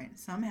different.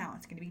 Somehow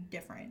it's going to be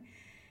different.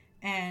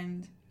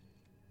 And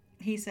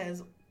he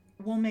says,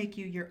 we'll make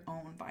you your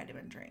own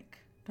vitamin drink.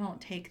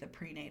 Don't take the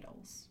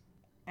prenatals.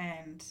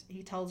 And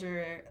he tells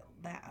her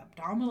that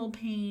abdominal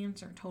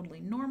pains are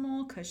totally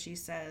normal because she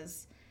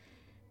says,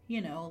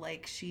 you know,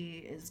 like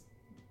she is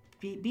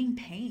being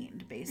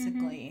pained,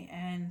 basically. Mm-hmm.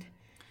 And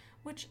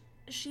which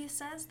she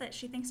says that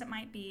she thinks it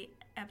might be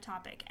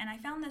ectopic. And I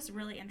found this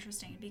really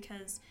interesting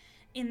because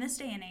in this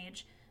day and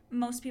age,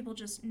 most people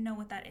just know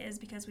what that is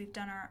because we've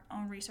done our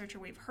own research or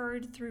we've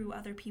heard through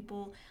other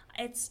people.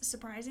 It's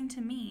surprising to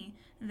me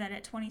that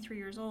at 23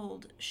 years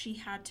old, she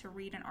had to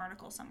read an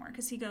article somewhere.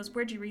 Because he goes,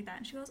 where'd you read that?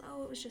 And she goes,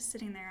 oh, it was just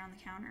sitting there on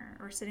the counter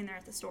or sitting there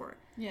at the store.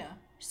 Yeah.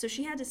 So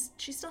she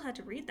still had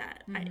to read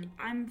that. Mm-hmm.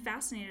 I'm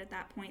fascinated at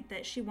that point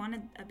that she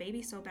wanted a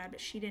baby so bad, but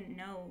she didn't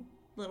know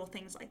little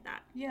things like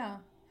that. Yeah.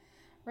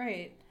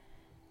 Right.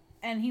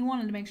 And he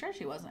wanted to make sure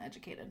she wasn't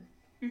educated.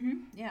 Mm-hmm.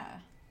 Yeah.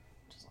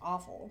 Which is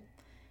awful.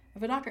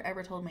 If a doctor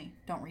ever told me,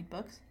 don't read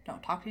books,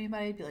 don't talk to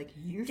anybody, I'd be like,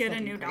 you're Get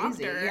fucking a new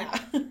crazy. doctor.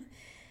 Yeah.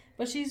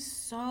 But she's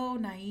so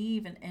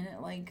naive and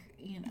it, like,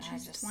 you know,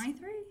 she's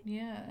 23?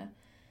 Yeah.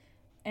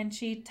 And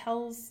she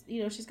tells,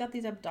 you know, she's got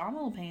these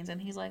abdominal pains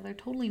and he's like, they're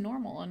totally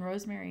normal. And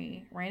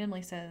Rosemary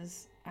randomly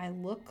says, I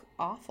look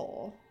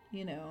awful,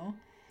 you know.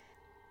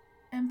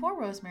 And poor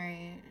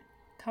Rosemary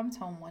comes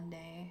home one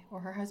day, or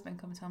her husband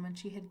comes home, and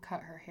she had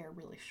cut her hair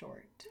really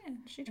short. Yeah,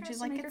 she tries and she's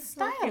to like, make it's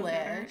her feel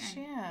better, stylish.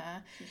 Yeah.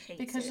 She hates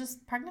because it.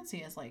 just pregnancy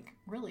is like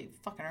really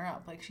fucking her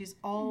up. Like she's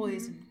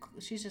always,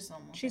 she's just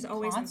almost she's in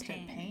always constant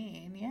in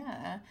pain.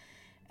 Yeah.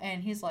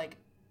 And he's like,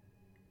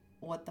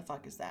 what the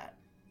fuck is that?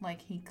 Like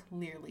he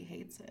clearly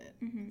hates it.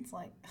 Mm-hmm. It's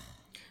like, ugh.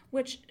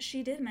 Which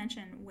she did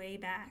mention way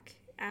back,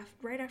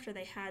 right after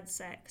they had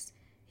sex,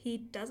 he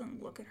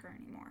doesn't look at her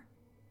anymore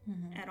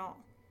at all,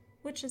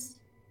 which is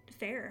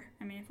fair.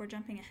 I mean, if we're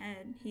jumping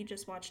ahead, he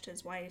just watched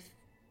his wife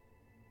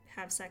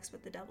have sex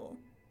with the devil.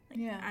 Like,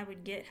 yeah. I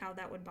would get how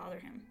that would bother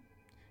him.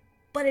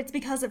 But it's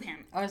because of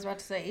him. I was about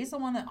to say, he's the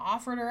one that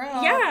offered her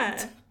up. Yeah.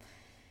 It's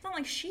not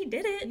like she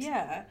did it.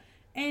 Yeah.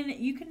 And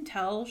you can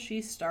tell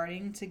she's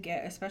starting to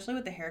get, especially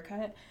with the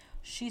haircut,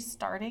 she's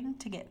starting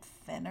to get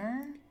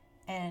thinner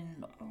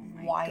and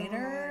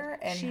whiter.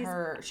 God.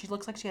 And she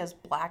looks like she has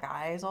black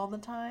eyes all the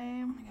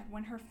time. Oh my God.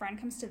 When her friend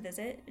comes to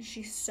visit,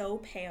 she's so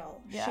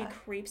pale. Yeah. She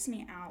creeps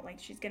me out like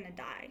she's going to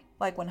die.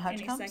 Like when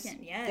Hutch comes?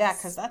 Second, yes. Yeah,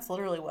 because that's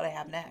literally what I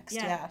have next.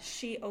 Yeah.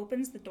 She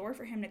opens the door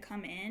for him to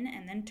come in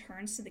and then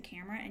turns to the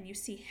camera and you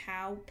see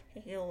how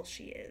pale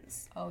she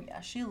is. Oh,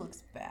 yeah. She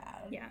looks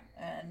bad. Yeah.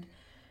 And,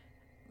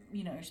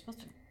 you know, you're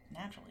supposed to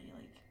naturally,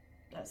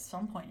 like, at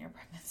some point in your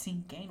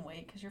pregnancy gain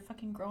weight because you're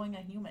fucking growing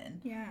a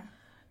human. Yeah.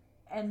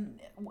 And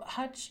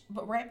Hutch,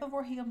 but right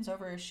before he comes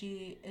over,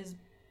 she is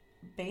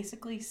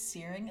basically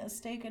searing a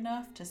steak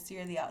enough to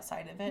sear the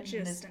outside of it. Just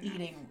and is enough.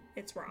 eating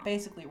It's raw.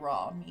 basically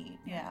raw meat.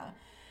 Yeah.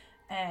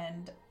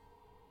 And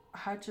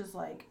Hutch is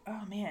like,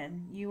 oh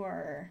man, you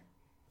are,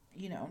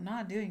 you know,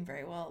 not doing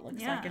very well, it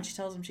looks like. And she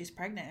tells him she's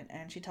pregnant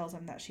and she tells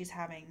him that she's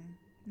having,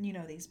 you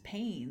know, these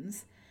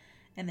pains.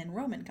 And then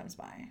Roman comes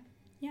by.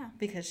 Yeah.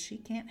 Because she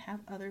can't have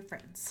other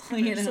friends.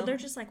 You know? So they're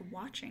just like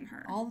watching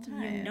her. All the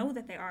time. You know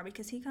that they are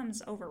because he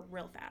comes over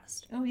real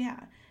fast. Oh, yeah.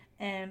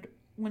 And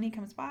when he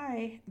comes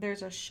by,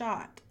 there's a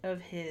shot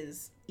of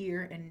his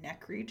ear and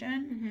neck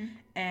region.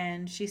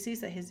 And she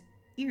sees that his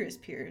ear is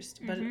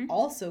pierced. But it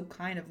also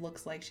kind of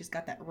looks like she's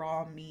got that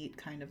raw meat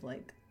kind of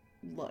like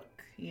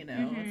look. You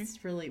know?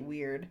 It's really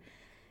weird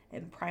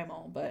and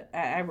primal. But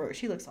I wrote,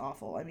 she looks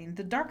awful. I mean,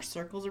 the dark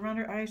circles around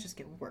her eyes just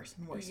get worse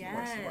and worse and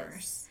worse and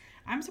worse.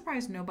 I'm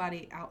surprised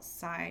nobody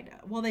outside,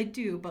 well, they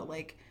do, but,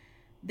 like,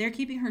 they're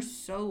keeping her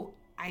so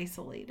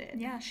isolated.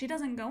 Yeah, she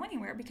doesn't go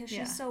anywhere because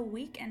she's so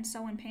weak and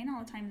so in pain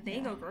all the time.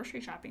 They go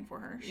grocery shopping for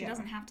her. She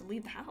doesn't have to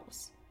leave the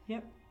house.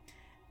 Yep.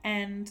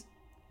 And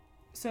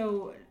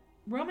so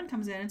Roman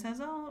comes in and says,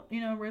 oh, you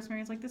know,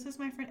 Rosemary's like, this is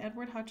my friend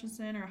Edward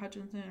Hutchinson or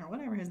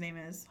whatever his name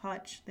is.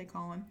 Hutch, they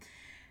call him.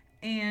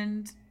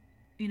 And,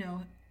 you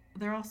know,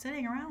 they're all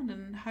sitting around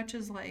and Hutch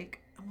is like,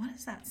 what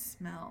is that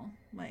smell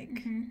like?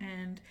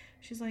 And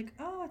she's like,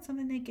 oh, it's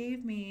something they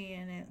gave me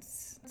and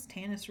it's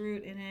tannis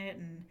root in it.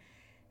 And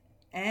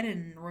Ed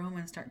and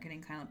Roman start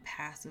getting kind of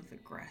passive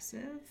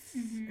aggressive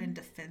and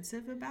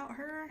defensive about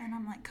her. And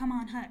I'm like, come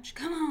on, Hutch,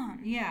 come on.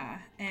 Yeah.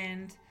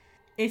 And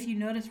if you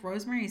notice,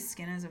 Rosemary's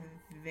skin is a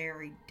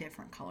very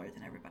different color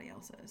than everybody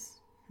else's.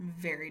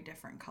 Very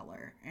different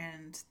color.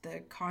 And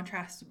the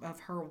contrast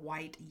of her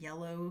white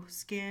yellow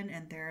skin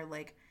and their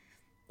like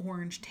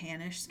orange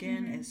tannish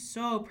skin is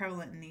so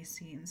prevalent in these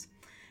scenes.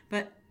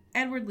 But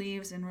Edward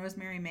leaves, and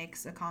Rosemary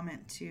makes a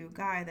comment to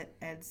Guy that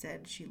Ed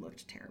said she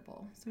looked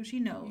terrible. So she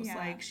knows,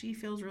 like, she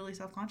feels really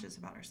self-conscious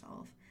about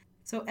herself.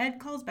 So Ed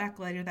calls back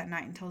later that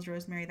night and tells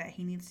Rosemary that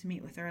he needs to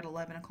meet with her at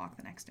 11 o'clock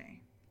the next day.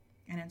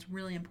 And it's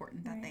really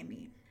important that they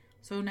meet.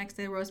 So next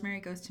day, Rosemary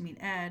goes to meet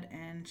Ed,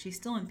 and she's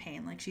still in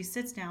pain. Like, she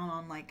sits down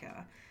on, like,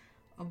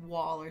 a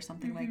wall or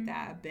something like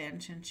that, a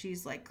bench, and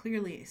she's, like,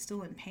 clearly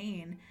still in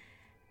pain.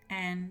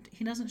 And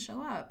he doesn't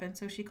show up. And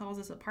so she calls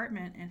his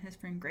apartment, and his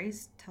friend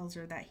Grace tells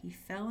her that he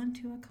fell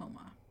into a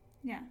coma.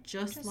 Yeah.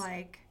 Just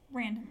like...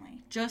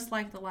 randomly. Just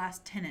like the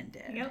last tenant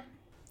did. Yep.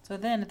 So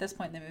then, at this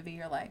point in the movie,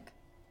 you're like,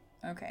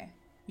 okay,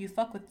 you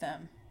fuck with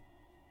them,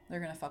 they're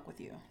going to fuck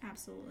with you.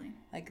 Absolutely.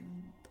 Like,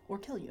 or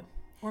kill you.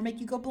 Or make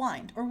you go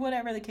blind. Or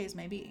whatever the case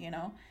may be, you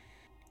know?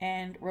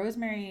 And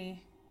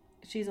Rosemary,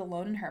 she's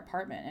alone in her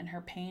apartment, and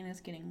her pain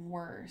is getting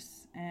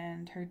worse.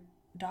 And her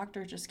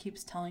doctor just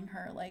keeps telling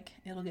her, like,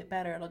 it'll get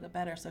better, it'll get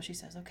better. So she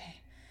says,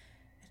 okay,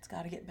 it's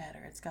got to get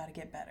better, it's got to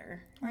get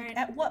better. Right. Like,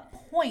 at what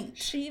point?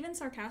 She even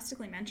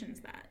sarcastically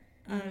mentions that.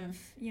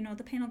 Of, you know,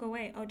 the pain will go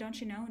away. Oh,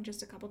 don't you know, in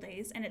just a couple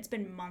days. And it's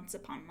been months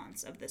upon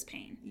months of this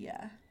pain.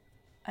 Yeah.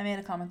 I made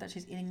a comment that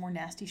she's eating more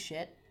nasty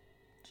shit.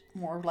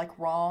 More, like,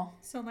 raw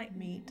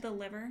meat. The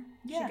liver,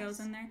 yes. She goes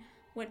in there.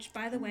 Which,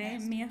 by the way,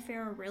 nasty. Mia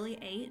Farrow really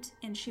ate,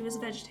 and she was a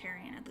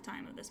vegetarian at the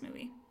time of this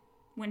movie.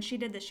 When she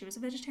did this, she was a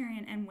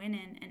vegetarian and went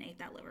in and ate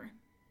that liver.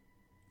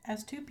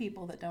 As two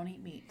people that don't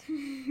eat meat.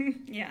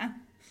 Yeah.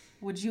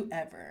 Would you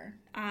ever?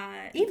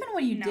 Even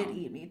when you did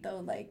eat meat,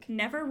 though, like...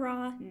 Never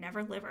raw,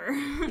 never liver.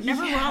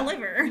 Never raw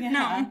liver. Yeah.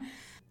 No.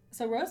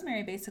 So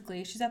Rosemary,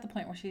 basically, she's at the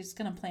point where she's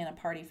going to plan a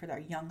party for their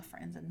young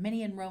friends, and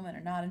Minnie and Roman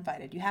are not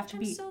invited. You have to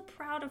be... I'm so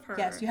proud of her.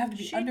 Yes, you have to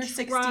be under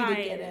 60 to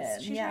get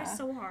in. She tries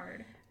so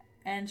hard.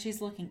 And she's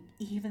looking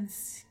even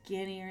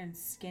skinnier and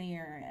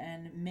skinnier,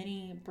 and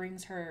Minnie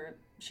brings her...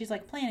 She's,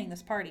 like, planning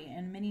this party,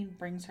 and Minnie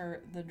brings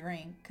her the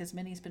drink, because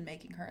Minnie's been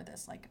making her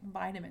this, like,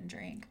 vitamin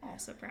drink.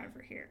 Also proud of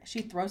her here.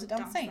 She throws it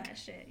down the sink. That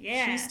shit.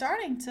 Yeah. She's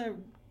starting to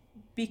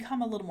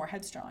become a little more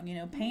headstrong. You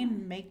know,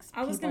 pain makes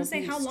people I was going to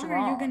say, how long strong.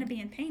 are you going to be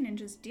in pain and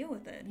just deal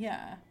with it?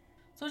 Yeah.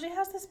 So she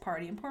has this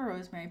party, and poor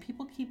Rosemary,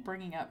 people keep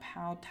bringing up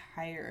how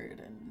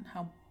tired and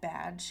how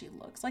bad she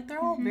looks. Like, they're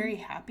all very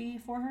happy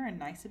for her and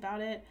nice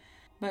about it,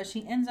 but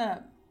she ends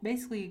up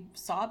basically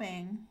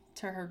sobbing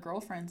to her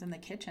girlfriends in the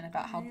kitchen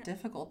about how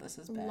difficult this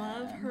has been.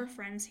 Love her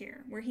friends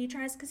here, where he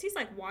tries, because he's,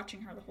 like,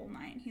 watching her the whole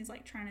night. He's,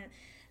 like, trying to,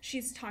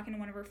 she's talking to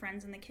one of her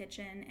friends in the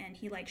kitchen, and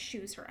he, like,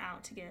 shoos her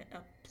out to get a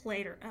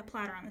platter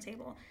on the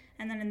table.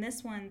 And then in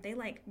this one, they,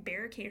 like,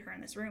 barricade her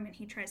in this room, and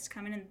he tries to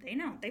come in,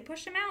 and they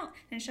push him out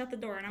and shut the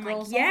door. And I'm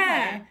Girls like,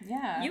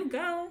 yeah, you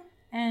go.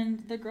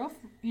 And the girl,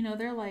 you know,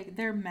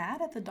 they're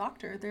mad at the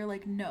doctor. They're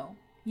like, no,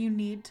 you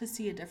need to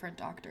see a different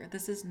doctor.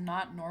 This is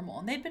not normal.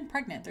 And they've been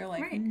pregnant. They're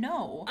like,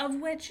 no. Of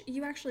which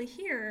you actually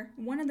hear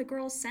one of the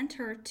girls sent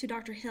her to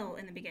Dr. Hill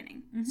in the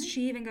beginning.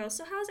 She even goes,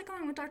 so how's it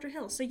going with Dr.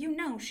 Hill? So you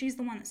know she's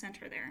the one that sent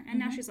her there. And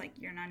now she's like,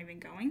 you're not even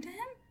going to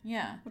him?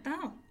 Yeah. What the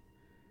hell?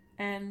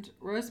 And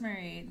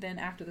Rosemary then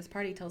after this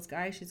party tells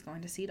Guy she's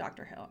going to see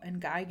Dr. Hill.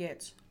 And Guy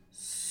gets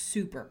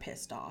super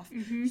pissed off.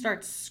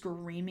 Starts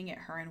screaming at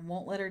her and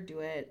won't let her do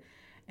it.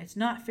 It's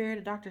not fair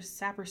to Dr.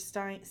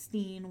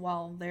 Saperstein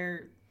while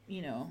they're...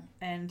 You know,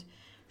 and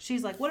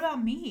she's like, what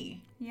about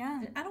me?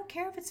 Yeah. I don't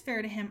care if it's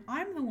fair to him.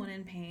 I'm the one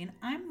in pain.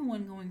 I'm the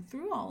one going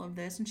through all of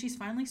this. And she's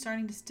finally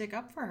starting to stick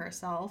up for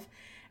herself.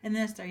 And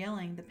then as they're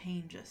yelling, the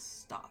pain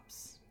just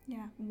stops.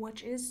 Yeah,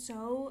 which is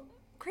so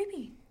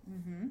creepy.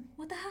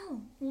 What the hell?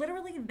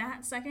 Literally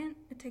that second,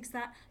 it takes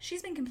that.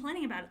 She's been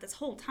complaining about it this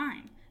whole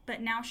time.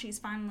 But now she's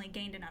finally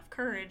gained enough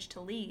courage to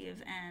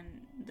leave. And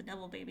the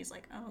devil baby's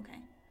like, oh, okay.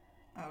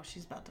 Oh,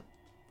 she's about to...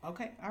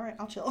 Okay, all right,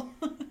 I'll chill.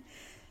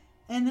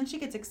 And then she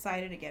gets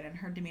excited again, and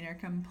her demeanor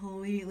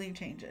completely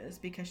changes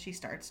because she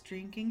starts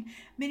drinking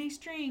mini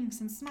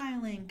drinks and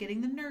smiling, getting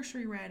the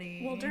nursery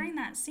ready. Well, during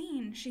that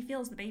scene, she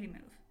feels the baby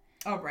move.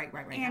 Oh, right.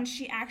 And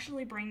she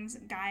actually brings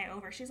Guy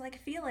over. She's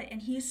like, feel it,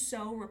 and he's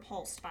so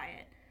repulsed by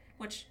it.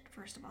 Which,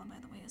 first of all, by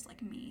the way, is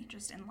like me,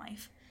 just in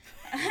life.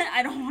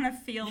 I don't want to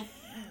feel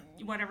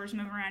whatever's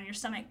moving around your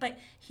stomach. But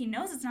he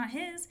knows it's not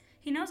his.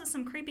 He knows it's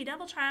some creepy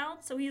devil child,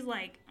 so he's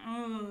like,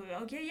 oh,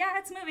 okay, yeah,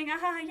 it's moving,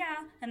 yeah,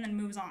 and then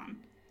moves on.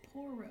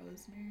 Poor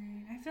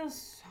Rosemary. I feel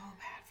so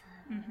bad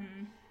for her.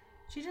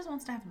 She just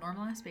wants to have a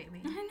normal-ass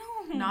baby. I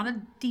know. Not a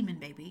demon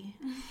baby.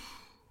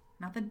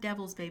 Not the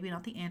devil's baby,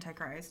 not the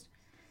Antichrist.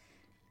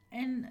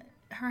 And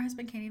her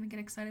husband can't even get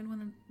excited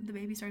when the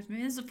baby starts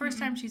moving. This is the first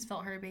time she's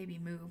felt her baby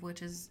move,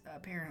 which is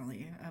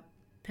apparently a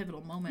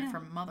pivotal moment for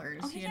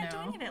mothers. Oh, he can't do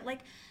any of it.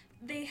 Like,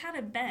 they had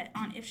a bet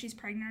on if she's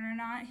pregnant or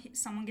not.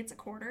 Someone gets a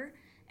quarter.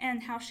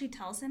 And how she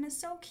tells him is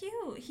so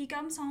cute. He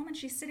comes home and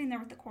she's sitting there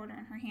with the quarter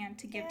in her hand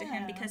to give to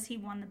him because he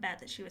won the bet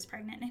that she was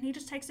pregnant. And he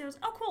just takes it and goes,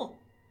 oh, cool.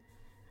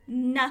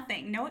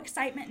 Nothing. No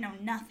excitement. No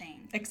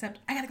nothing. Except,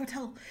 I gotta go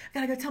tell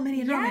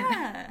Minnie and Roman.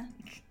 Yeah.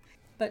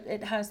 But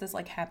it has this,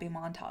 like, happy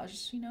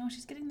montage. You know,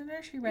 she's getting the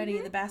nursery ready.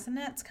 The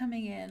bassinet's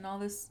coming in. All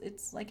this.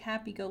 It's, like,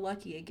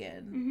 happy-go-lucky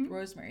again.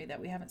 Rosemary that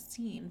we haven't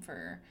seen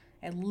for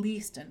at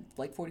least in,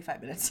 like,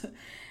 45 minutes.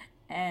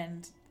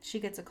 And she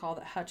gets a call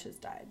that Hutch has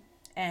died.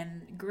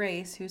 And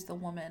Grace, who's the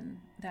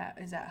woman that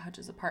is at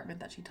Hutch's apartment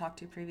that she talked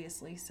to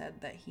previously, said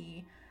that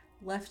he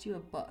left you a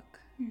book.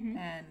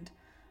 And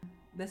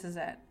this is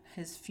at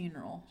his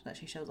funeral that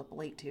she shows up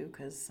late to,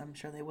 because I'm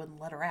sure they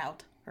wouldn't let her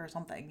out or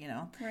something, you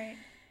know. Right.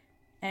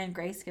 And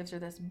Grace gives her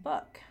this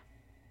book,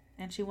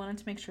 and she wanted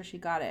to make sure she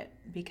got it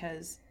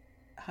because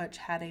Hutch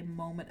had a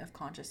moment of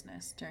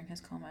consciousness during his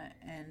coma,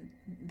 and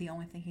the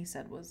only thing he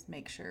said was,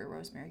 make sure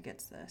Rosemary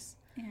gets this.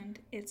 And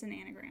it's an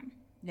anagram.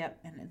 Yep,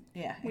 and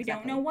we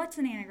don't know what's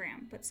an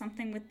anagram, but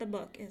something with the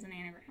book is an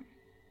anagram.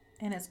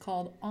 And it's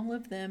called All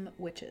of Them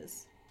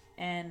Witches.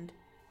 And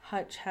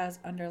Hutch has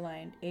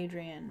underlined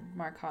Adrian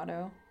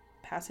Marcato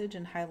passage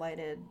and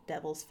highlighted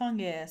devil's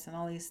fungus and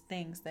all these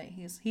things that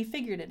he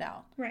figured it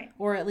out. Right.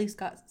 Or at least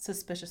got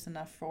suspicious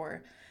enough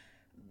for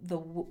the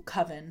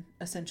coven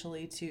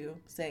essentially to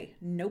say,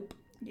 nope,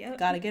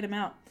 gotta get him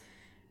out.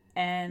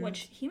 And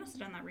which he must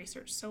have done that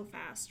research so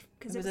fast,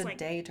 because it was a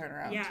day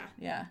turnaround.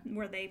 Yeah,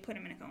 where they put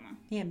him in a coma.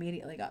 He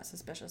immediately got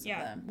suspicious of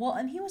them. Well,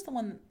 and he was the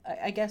one,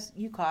 I guess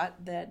you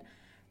caught that.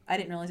 I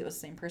didn't realize it was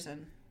the same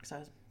person because I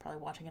was probably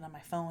watching it on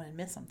my phone and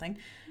missed something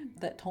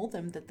that told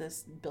them that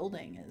this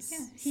building is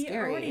he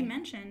scary. already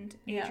mentioned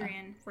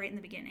Adrian right in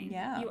the beginning.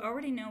 You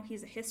already know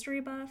he's a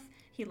history buff.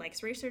 He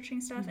likes researching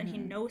stuff, and he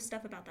knows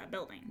stuff about that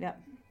building.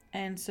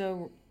 And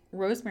so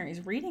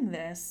Rosemary's reading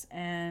this,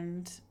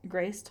 and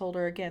Grace told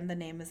her again the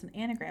name is an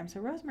anagram. So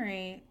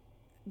Rosemary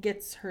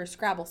gets her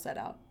Scrabble set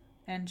out,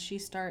 and she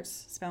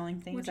starts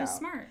spelling things out. Which is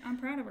smart. I'm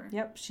proud of her.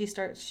 Yep.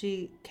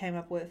 She came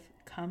up with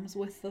comes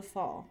with the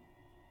fall,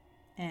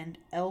 and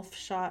elf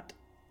shot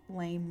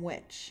lame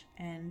witch,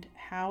 and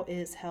how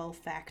is hell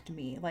fact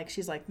me. Like,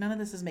 she's like, none of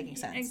this is making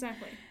sense.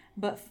 Exactly.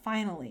 But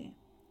finally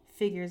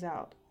figures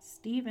out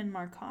Stephen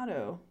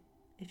Marcato,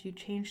 if you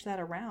change that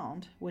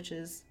around, which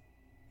is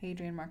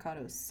Adrian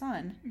Marcato's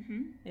son,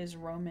 is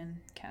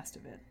Roman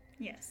Castevet.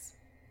 Yes.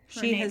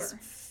 She has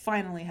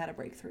finally had a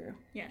breakthrough.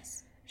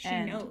 Yes. She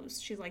knows.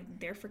 She's like,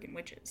 they're freaking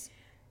witches.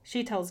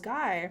 She tells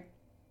Guy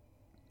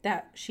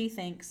that she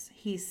thinks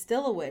he's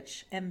still a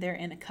witch and they're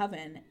in a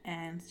coven,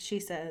 and she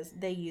says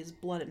they use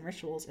blood in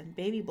rituals and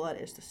baby blood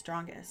is the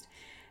strongest.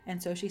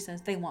 And so she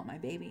says, they want my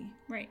baby.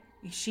 Right.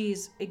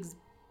 She's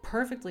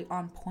perfectly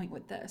on point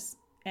with this.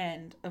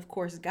 And of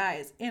course, Guy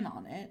is in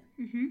on it,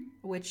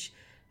 which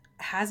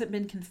hasn't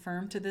been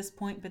confirmed to this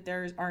point, but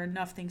there are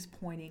enough things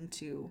pointing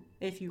to,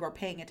 if you are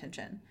paying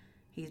attention,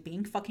 he's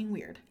being fucking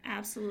weird.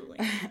 Absolutely.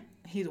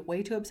 He's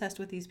way too obsessed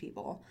with these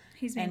people.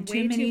 He's been and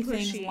way too many too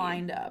things pushy.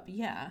 Lined up.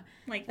 Yeah.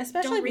 Like,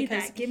 especially don't read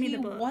because that. Give me the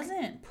book. He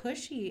wasn't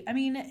pushy. I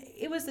mean,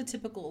 it was the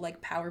typical like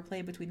power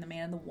play between the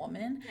man and the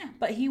woman,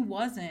 but he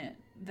wasn't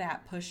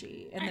that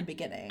pushy in the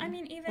beginning. I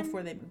mean, even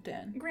before they moved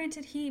in.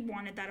 Granted, he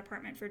wanted that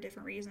apartment for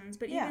different reasons,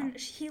 but even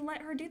he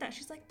let her do that.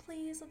 She's like,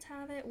 please, let's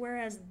have it.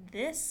 Whereas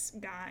this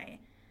guy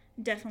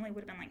definitely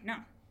would have been like, no,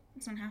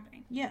 it's not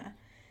happening. Yeah.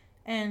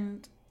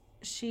 And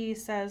she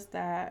says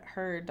that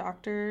her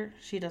doctor,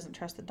 she doesn't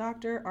trust the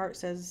doctor. Art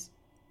says,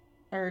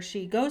 or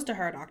she goes to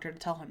her doctor to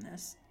tell him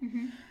this.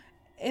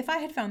 If I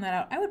had found that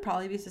out, I would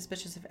probably be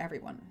suspicious of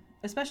everyone,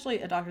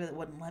 especially a doctor that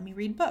wouldn't let me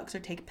read books or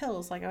take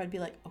pills. Like, I would be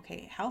like,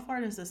 okay, how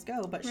far does this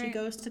go? But she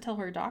goes to tell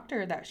her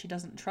doctor that she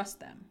doesn't trust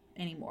them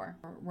anymore,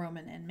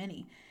 Roman and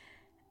Minnie.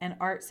 And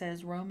Art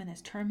says Roman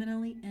is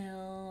terminally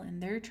ill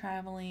and they're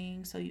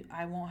traveling, so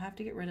I won't have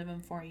to get rid of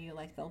him for you.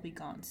 Like, they'll be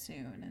gone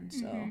soon. And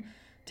so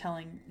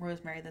telling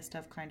Rosemary this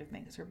stuff kind of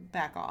makes her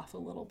back off a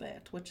little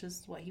bit, which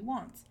is what he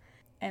wants.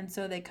 And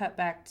so they cut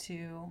back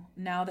to,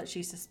 now that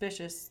she's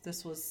suspicious,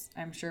 this was,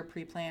 I'm sure,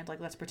 pre-planned. Like,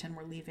 let's pretend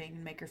we're leaving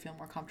and make her feel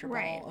more comfortable.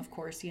 Right. Of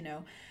course, you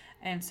know.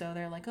 And so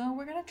they're like, oh,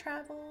 we're going to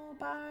travel.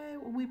 Bye.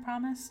 We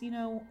promise, you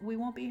know, we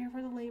won't be here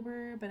for the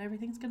labor, but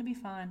everything's going to be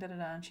fine.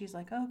 Da-da-da. And she's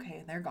like,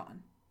 okay, they're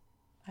gone.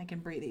 I can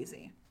breathe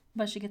easy.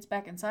 But she gets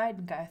back inside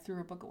and Guy threw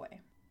her book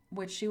away,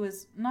 which she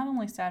was not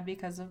only sad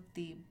because of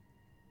the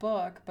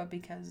book, but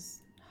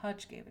because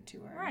Hutch gave it to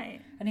her.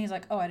 Right. And he's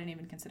like, oh, I didn't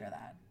even consider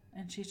that.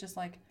 And she's just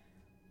like,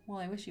 well,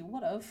 I wish you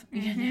would have,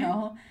 you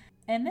know?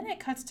 And then it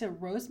cuts to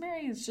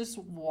Rosemary is just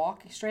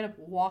straight up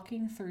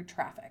walking through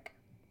traffic.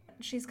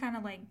 She's kind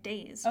of like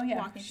dazed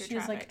walking through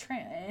she's traffic.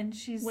 And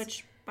she's...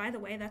 Which, by the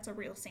way, that's a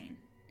real scene.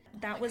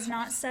 That was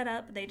not set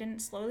up. They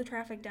didn't slow the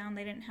traffic down.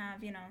 They didn't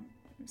have, you know,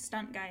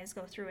 stunt guys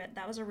go through it.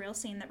 That was a real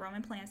scene that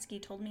Roman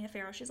Polanski told Mia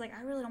Farrow. She's like,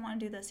 I really don't want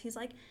to do this. He's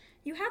like,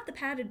 you have the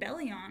padded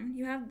belly on.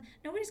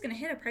 Nobody's going to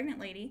hit a pregnant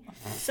lady.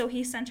 So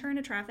he sent her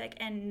into traffic,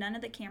 and none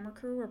of the camera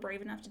crew were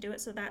brave enough to do it.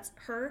 So that's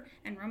her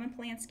and Roman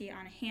Polanski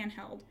on a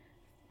handheld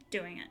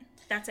doing it.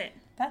 That's it.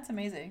 That's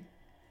amazing.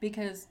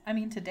 Because, I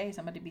mean, today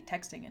somebody would be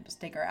texting and just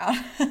take her out.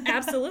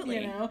 Absolutely.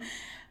 You know?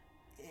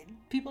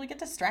 People get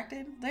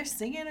distracted. They're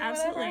singing or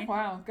Absolutely. whatever.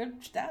 Wow. Good.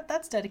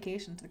 That's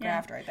dedication to the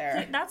craft right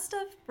there. That's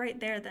stuff right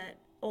there that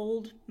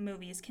old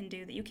movies can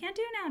do that you can't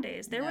do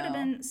nowadays. There would have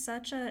been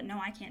such a, no,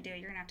 I can't do it.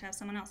 You're going to have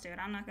someone else do it.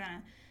 I'm not going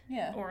to.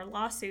 Yeah. Or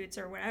lawsuits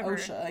or whatever.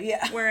 OSHA,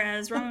 yeah.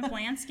 Whereas Roman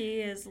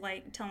Polanski is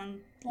like telling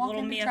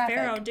little Mia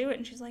Farrow do it,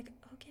 and she's like,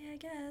 okay, I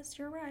guess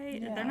you're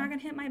right. Yeah. They're not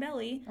gonna hit my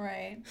belly.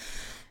 Right.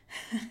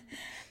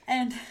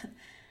 And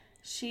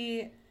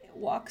she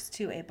walks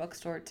to a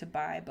bookstore to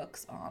buy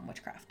books on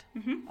witchcraft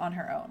on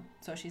her own.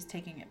 So she's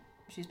taking it.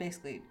 She's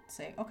basically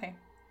saying, okay,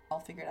 I'll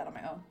figure it out on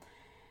my own.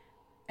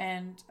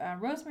 And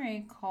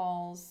Rosemary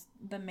calls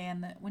the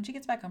man that, when she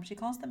gets back home, she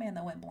calls the man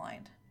that went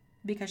blind.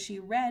 Because she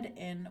read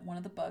in one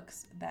of the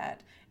books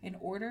that in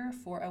order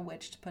for a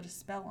witch to put a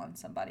spell on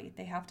somebody,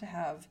 they have to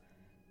have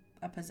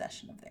a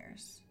possession of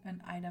theirs.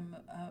 An item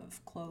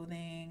of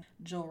clothing,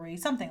 jewelry,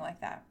 something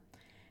like that.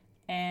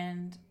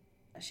 And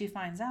she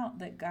finds out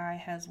that Guy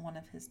has one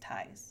of his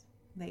ties.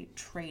 They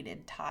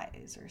traded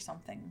ties or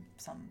something,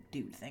 some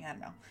dude thing, I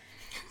don't know.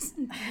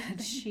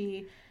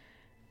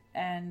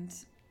 and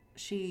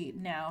she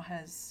now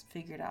has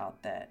figured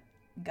out that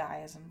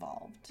Guy is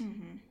involved.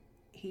 Mm-hmm.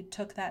 He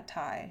took that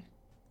tie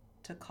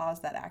to cause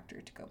that actor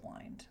to go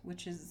blind,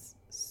 which is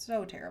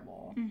so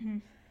terrible. Mm-hmm.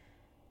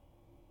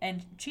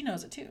 And she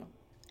knows it too.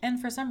 And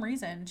for some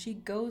reason, she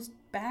goes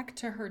back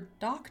to her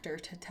doctor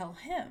to tell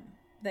him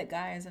that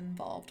Guy is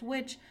involved,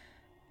 which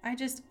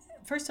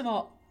first of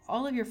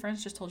all of your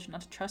friends just told you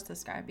not to trust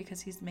this guy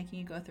because he's making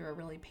you go through a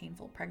really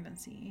painful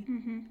pregnancy.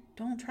 Mm-hmm.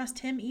 Don't trust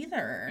him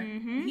either.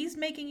 Mm-hmm. He's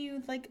making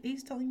you,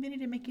 he's telling Minnie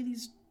to make you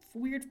these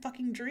weird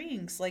fucking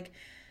drinks.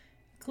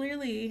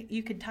 Clearly,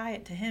 you could tie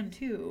it to him,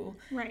 too.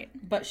 Right.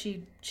 But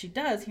she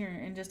does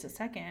here in just a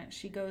second.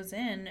 She goes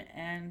in,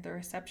 and the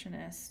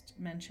receptionist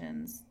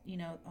mentions, you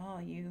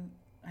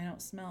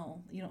don't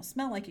smell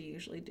like you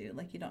usually do.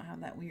 You don't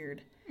have that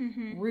weird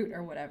root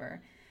or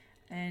whatever.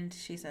 And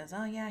she says,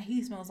 oh, yeah,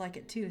 he smells like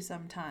it, too,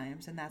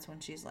 sometimes. And that's when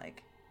she's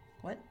like,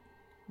 what?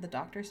 The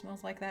doctor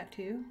smells like that,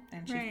 too?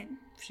 And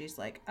she's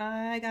like,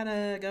 I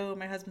gotta go.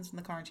 My husband's in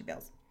the car, and she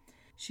bails.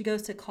 She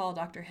goes to call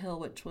Dr. Hill,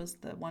 which was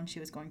the one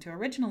she was going to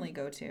originally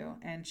go to.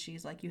 And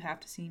she's like, you have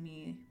to see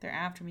me. They're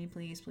after me.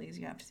 Please, please.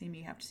 You have to see me.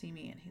 You have to see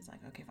me. And he's like,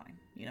 okay, fine.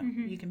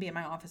 You can be at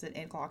my office at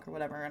 8 o'clock or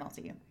whatever, and I'll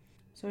see you.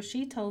 So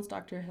she tells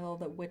Dr. Hill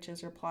that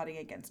witches are plotting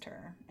against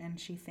her. And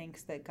she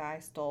thinks that Guy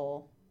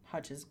stole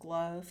Hutch's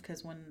glove.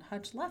 Because when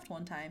Hutch left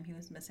one time, he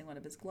was missing one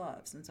of his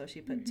gloves. And so she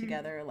put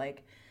together,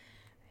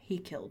 he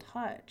killed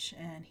Hutch,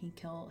 and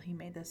he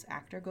made this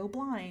actor go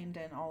blind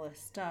and all this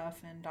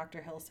stuff. And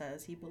Dr. Hill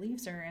says he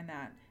believes her and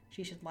that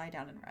she should lie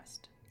down and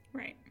rest.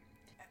 Right.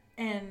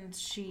 And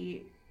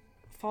she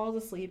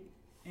falls asleep,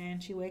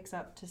 and she wakes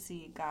up to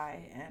see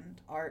Guy and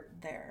Art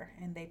there.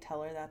 And they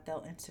tell her that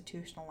they'll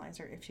institutionalize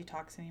her if she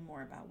talks any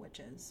more about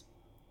witches.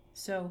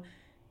 So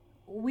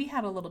we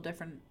had a little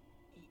different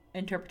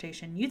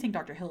interpretation. You think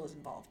Dr. Hill is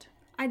involved?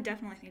 I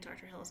definitely think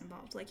Dr. Hill is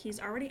involved.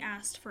 He's already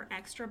asked for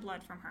extra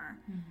blood from her.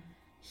 Mm-hmm.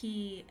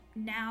 He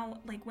now,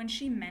 when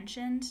she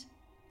mentioned,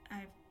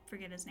 I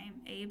forget his name,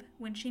 Abe,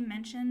 when she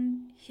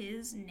mentioned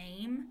his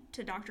name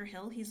to Dr.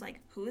 Hill, he's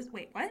like,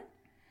 wait, what?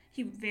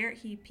 He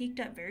peeked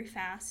up very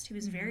fast. He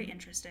was very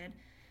interested,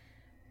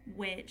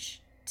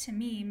 which to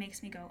me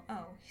makes me go,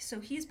 oh,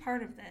 so he's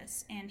part of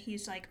this. And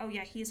he's like, oh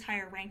yeah, he's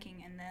higher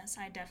ranking in this.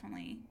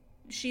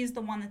 She's the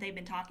one that they've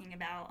been talking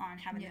about on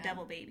having the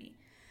devil baby.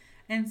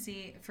 And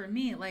see, for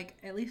me,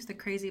 at least the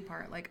crazy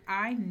part,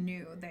 I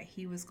knew that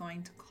he was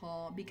going to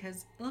call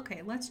because,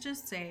 okay, let's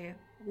just say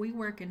we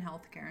work in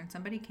healthcare and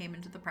somebody came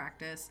into the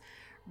practice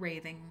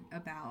raving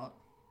about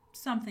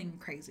something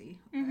crazy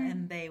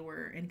and they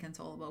were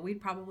inconsolable. We'd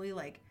probably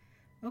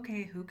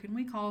okay, who can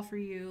we call for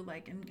you?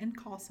 And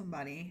call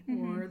somebody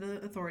or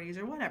the authorities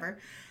or whatever.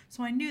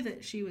 So I knew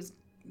that she was,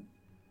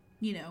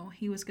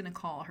 he was going to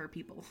call her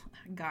people,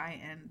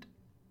 Guy and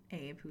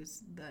Abe,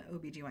 who's the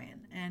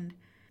OBGYN. And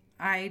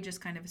I just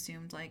kind of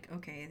assumed,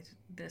 okay,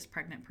 this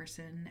pregnant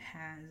person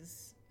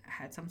has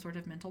had some sort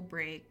of mental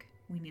break.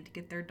 We need to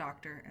get their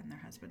doctor and their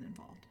husband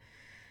involved.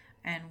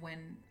 And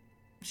when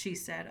she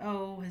said,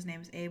 oh, his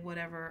name's Abe,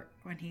 whatever,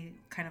 when he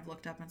kind of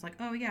looked up and was like,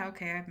 oh, yeah,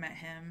 okay, I've met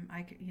him.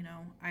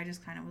 I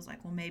just kind of was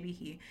like, well, maybe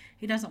he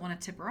doesn't want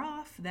to tip her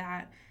off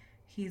that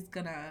he's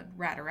going to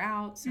rat her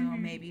out. So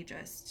maybe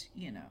just,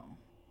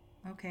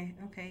 okay,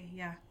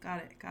 yeah,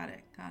 got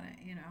it,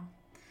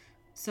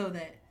 so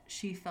that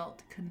she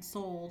felt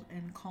consoled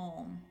and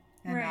calm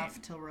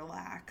enough to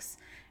relax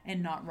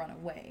and not run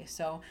away.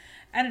 So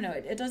I don't know.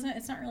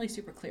 It's not really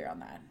super clear on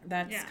that.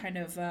 That's kind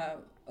of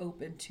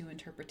open to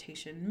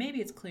interpretation.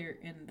 Maybe it's clear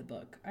in the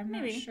book. I'm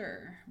not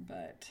sure,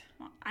 but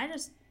I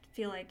just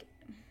feel like,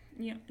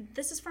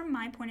 this is from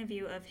my point of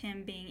view of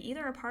him being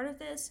either a part of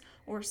this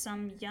or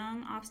some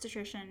young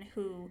obstetrician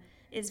who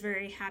is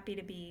very happy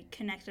to be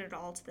connected at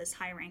all to this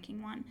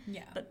high-ranking one.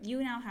 Yeah. But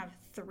you now have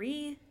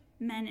 3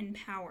 men in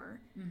power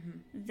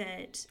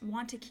that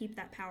want to keep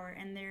that power,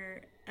 and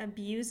they're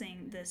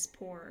abusing this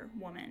poor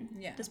woman,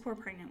 this poor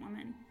pregnant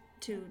woman,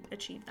 to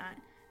achieve that.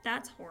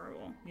 That's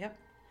horrible. Yep.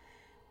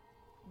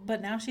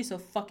 But now she's so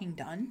fucking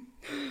done.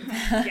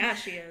 Yeah,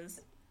 she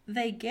is.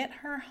 They get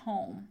her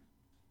home,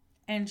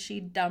 And she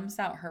dumps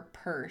out her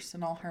purse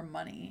and all her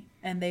money.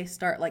 And they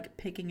start, like,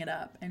 picking it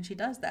up. And she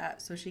does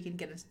that so she can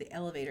get into the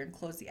elevator and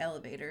close the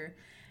elevator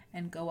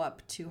and go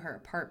up to her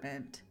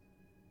apartment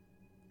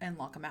and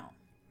lock them out.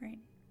 Right.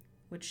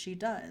 Which she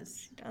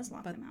does. She does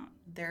lock them out.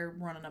 They're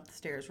running up the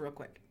stairs real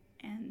quick.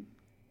 And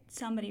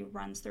somebody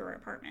runs through her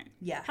apartment.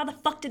 Yeah. How the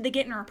fuck did they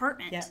get in her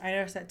apartment? Yeah, I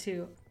noticed that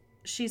too.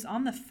 She's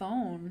on the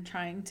phone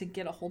trying to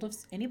get a hold of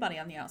anybody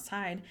on the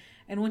outside.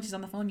 And when she's on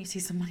the phone, you see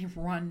somebody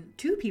run.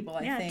 2 people,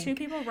 I think. Yeah, 2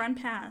 people run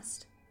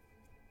past.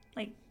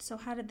 Like, so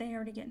how did they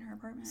already get in her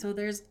apartment? So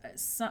there's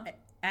some...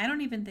 I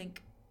don't even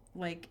think,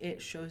 like,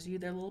 it shows you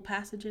their little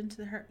passage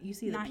into her... You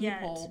see the Not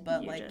people, yet.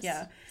 but, you like, just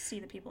yeah. see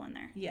the people in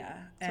there. Yeah.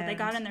 So they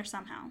got in there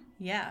somehow.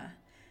 Yeah.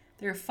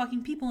 There are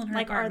fucking people in her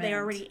apartment. Like, are they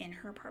already in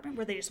her apartment?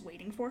 Were they just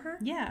waiting for her?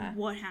 Yeah.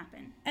 What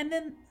happened? And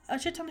then a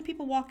shit ton of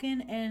people walk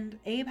in, and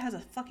Abe has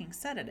a fucking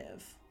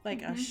sedative.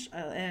 Like,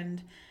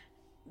 and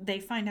they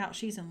find out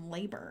she's in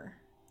labor.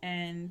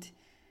 And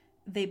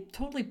they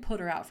totally put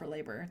her out for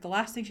labor. The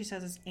last thing she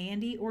says is,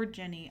 Andy or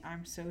Jenny,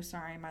 I'm so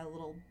sorry, my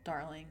little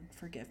darling,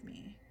 forgive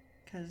me.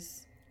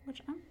 Because...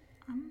 Which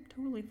I'm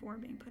totally for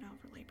being put out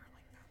for labor.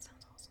 Like, that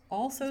sounds awesome.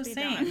 Also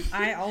same.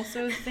 I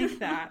also think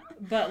that.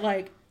 But,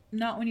 like...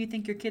 Not when you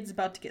think your kid's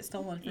about to get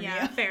stolen from you.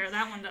 Yeah, fair.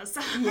 That one does.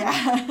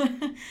 Yeah.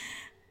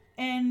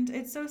 And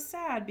it's so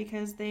sad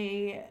because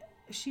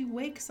she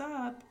wakes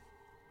up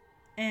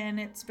and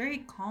it's very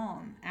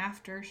calm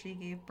after she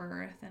gave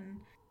birth.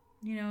 And,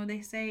 you know, they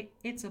say,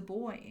 it's a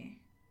boy.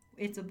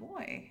 It's a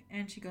boy.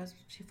 And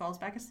she falls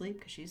back asleep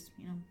because she's,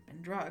 you know,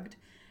 been drugged.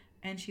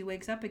 And she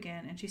wakes up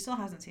again and she still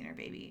hasn't seen her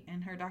baby.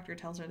 And her doctor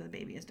tells her the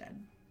baby is dead.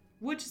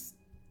 Which,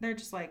 they're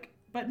just like,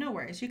 but no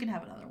worries. You can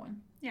have another one.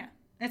 Yeah.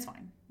 It's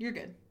fine. You're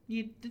good.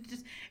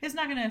 It's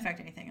not going to affect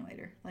anything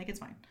later. Like, it's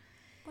fine.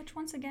 Which,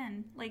 once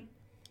again, like,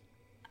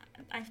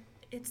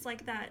 it's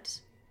like that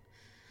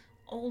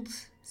old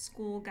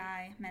school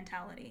guy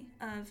mentality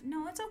of,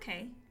 no, it's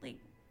okay. Like,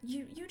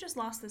 you just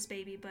lost this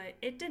baby, but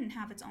it didn't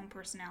have its own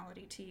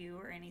personality to you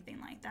or anything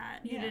like that.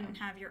 You didn't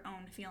have your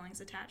own feelings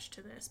attached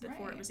to this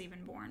before it was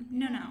even born.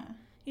 Yeah. No.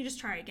 You just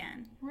try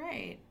again.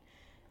 Right.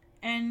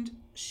 And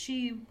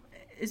she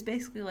is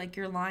basically like,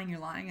 you're lying,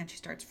 and she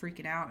starts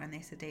freaking out, and they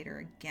sedate her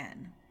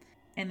again.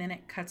 And then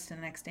it cuts to the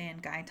next day,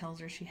 and Guy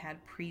tells her she had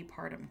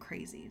prepartum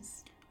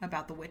crazies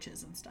about the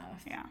witches and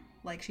stuff. Yeah.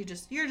 Like, you're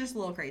just a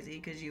little crazy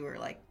because you were,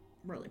 like,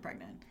 really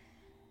pregnant.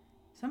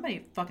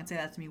 Somebody fucking say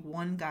that to me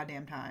one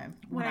goddamn time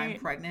when I'm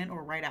pregnant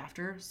or right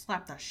after.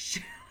 Slap the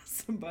shit out of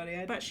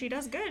somebody. But she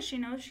does good. She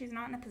knows she's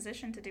not in a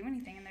position to do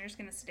anything, and they're just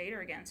going to sedate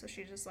her again. So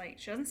she's just like,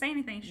 she doesn't say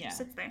anything. She just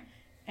sits there.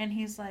 And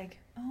he's like,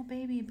 oh,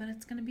 baby, but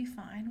it's going to be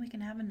fine. We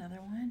can have another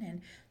one.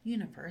 And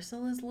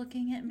Universal is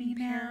looking at me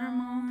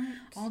Paramount. now.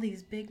 All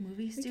these big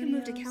movie studios. We can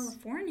move to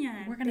California.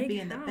 We're going to be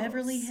in the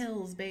Beverly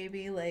Hills,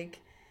 baby.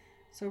 Like,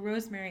 so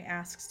Rosemary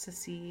asks to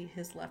see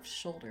his left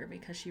shoulder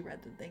because she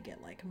read that they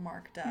get, like,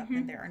 marked up.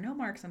 And there are no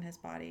marks on his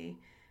body.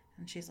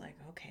 And she's like,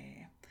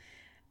 okay.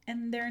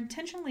 And they're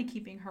intentionally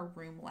keeping her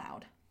room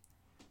loud.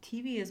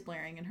 TV is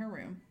blaring in her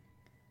room.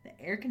 The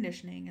air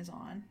conditioning is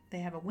on. They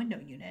have a window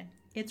unit.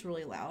 It's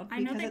really loud. I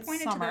know they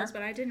pointed to those,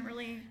 but I didn't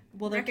really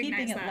they're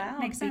keeping it that.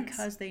 loud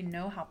because they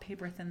know how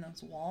paper thin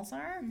those walls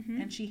are.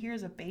 And she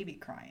hears a baby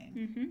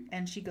crying.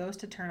 And she goes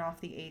to turn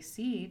off the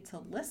AC to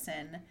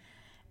listen.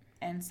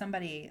 And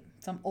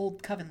some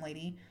old coven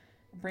lady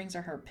brings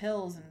her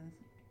pills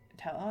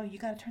and you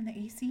got to turn the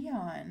AC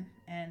on.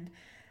 And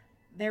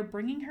they're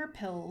bringing her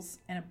pills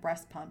and a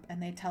breast pump.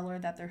 And they tell her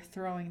that they're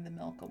throwing the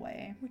milk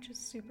away. Which is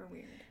super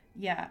weird.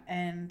 Yeah,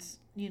 and,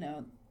 you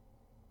know,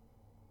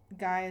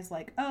 Guy is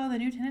like, oh, the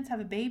new tenants have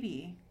a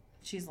baby.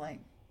 She's like,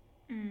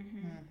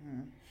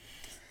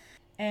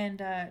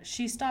 And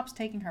she stops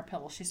taking her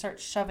pills. She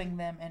starts shoving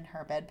them in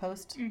her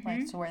bedpost,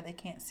 like, to where they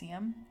can't see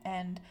them.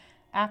 And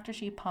after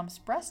she pumps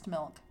breast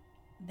milk,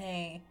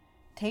 they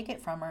take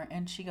it from her,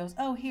 and she goes,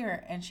 oh,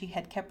 here. And she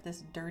had kept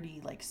this dirty,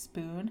 like,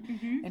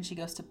 spoon, and she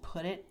goes to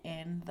put it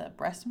in the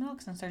breast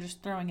milk, and starts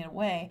just throwing it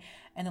away.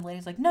 And the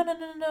lady's like, no,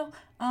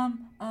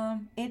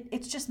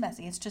 it's just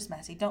messy. It's just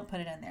messy. Don't put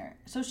it in there.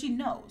 So she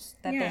knows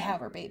that they have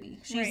her baby.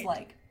 She's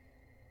like,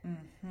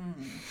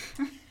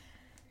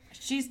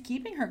 She's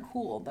keeping her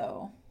cool,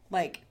 though.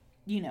 Like,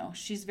 you know,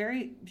 she's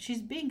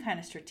being kind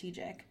of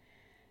strategic.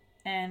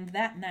 And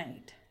that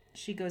night,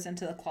 she goes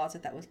into the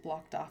closet that was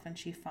blocked off, and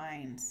she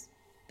finds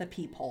the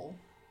peephole,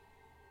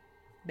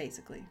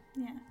 basically.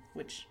 Yeah.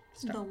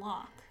 The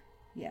lock.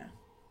 Yeah.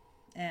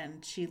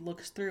 And she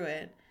looks through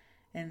it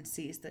and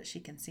sees that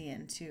she can see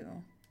into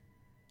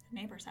the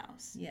neighbor's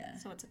house. Yeah.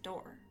 So it's a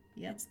door.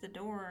 Yep. It's the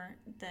door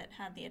that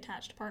had the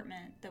attached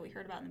apartment that we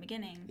heard about in the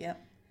beginning.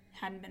 Yep.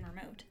 Hadn't been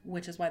removed.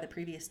 Which is why the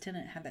previous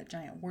tenant had that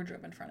giant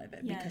wardrobe in front of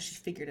it, because she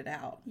figured it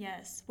out.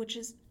 Yes.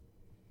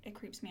 It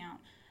creeps me out.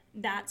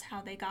 That's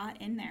how they got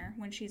in there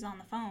when she's on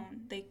the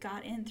phone. They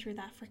got in through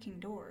that freaking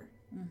door.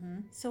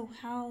 So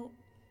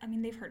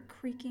they've heard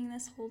creaking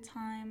this whole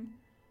time.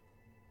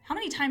 How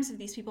many times have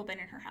these people been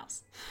in her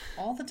house?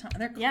 All the time.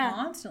 They're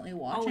constantly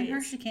watching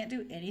her. She can't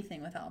do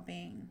anything without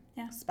being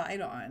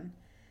spied on.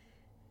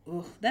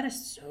 Ugh, that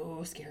is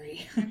so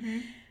scary. Mm-hmm.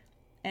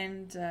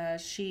 And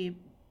she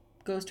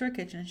goes to her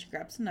kitchen and she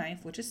grabs a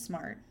knife, which is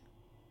smart.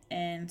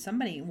 And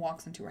somebody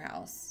walks into her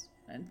house.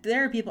 And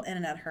there are people in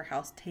and out of her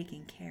house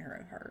taking care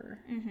of her.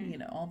 Mm-hmm. You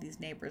know, all these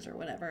neighbors or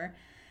whatever.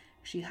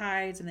 She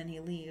hides and then he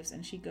leaves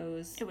and she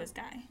goes... It was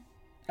Guy.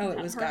 Oh,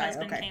 it was Guy. Her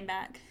husband came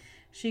back.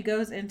 She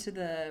goes into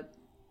the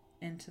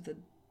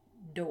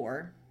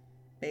door,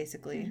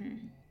 basically.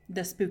 Mm-hmm.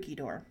 The spooky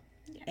door.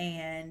 Yeah.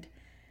 And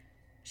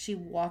she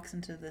walks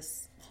into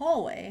this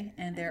hallway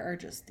and there are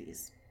just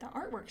these... The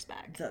artwork's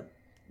back.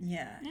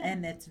 Yeah.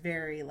 And it's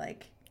very,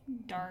 like...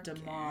 dark,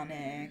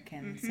 demonic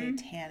and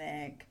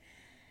satanic.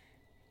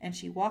 And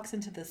she walks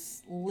into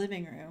this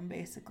living room,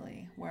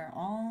 basically, where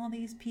all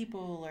these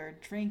people are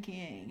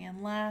drinking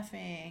and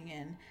laughing,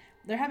 and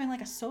they're having like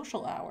a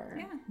social hour.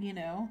 Yeah. You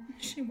know?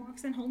 She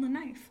walks in holding a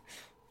knife.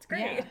 It's great.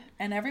 Yeah.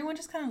 And everyone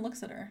just kind of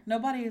looks at her.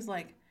 Nobody is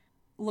like,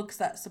 looks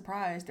that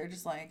surprised. They're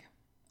just like,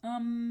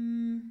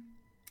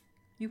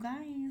 you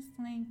guys,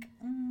 like,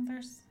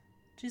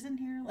 she's in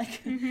here,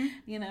 like,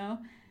 you know?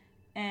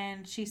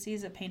 And she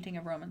sees a painting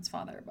of Roman's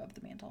father above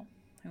the mantle.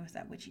 Who was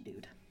that witchy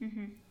dude?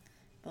 Mm-hmm.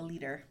 The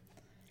leader.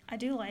 I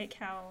do like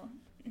how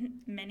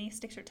Minnie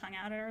sticks her tongue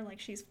out at her like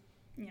she's,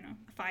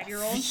 a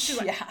 5-year-old. She's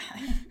like, yeah.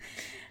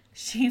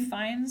 She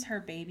finds her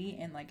baby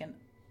in like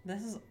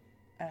this is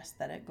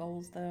aesthetic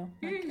goals though.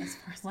 Like as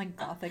far as like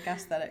gothic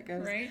aesthetic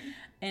goes. Right.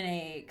 In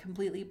a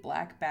completely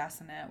black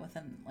bassinet with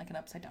an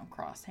upside down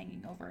cross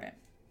hanging over it.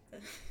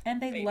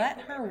 And they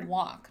let her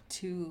walk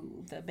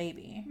to the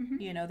baby.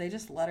 Mm-hmm. They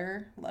just let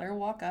her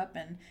walk up,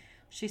 and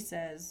she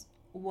says,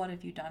 "What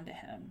have you done to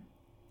him?"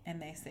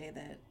 And they say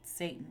that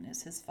Satan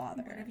is his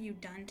father. What have you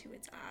done to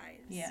its eyes?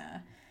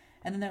 Yeah.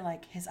 And then they're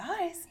like, his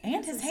eyes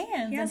and his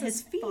hands and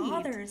his feet.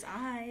 Father's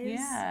eyes.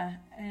 Yeah.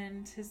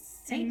 And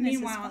Satan is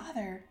his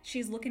father.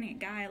 She's looking at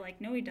Guy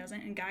like, no, he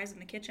doesn't. And Guy's in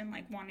the kitchen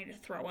like wanting to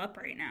throw up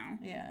right now.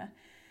 Yeah.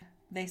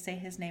 They say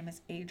his name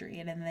is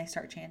Adrian, and then they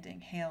start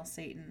chanting, "Hail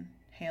Satan,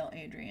 hail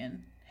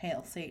Adrian,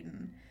 hail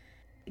Satan."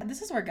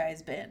 This is where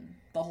Guy's been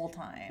the whole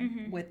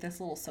time, with this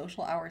little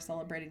social hour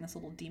celebrating this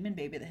little demon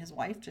baby that his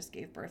wife just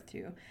gave birth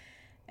to.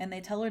 And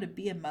they tell her to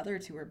be a mother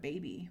to her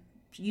baby.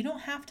 You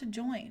don't have to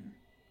join,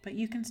 but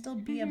you can still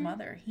be a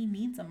mother. He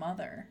needs a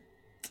mother.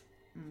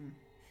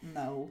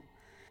 No.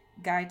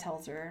 Guy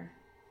tells her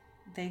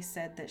they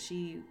said that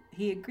he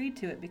agreed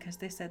to it because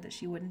they said that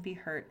she wouldn't be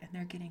hurt, and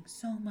they're getting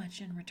so much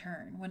in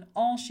return when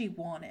all she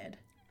wanted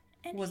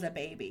was a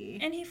baby.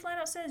 And he flat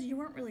out says, you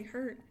weren't really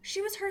hurt.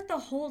 She was hurt the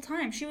whole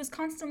time. She was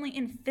constantly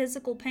in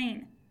physical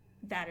pain.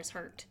 That is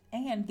hurt.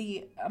 And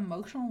the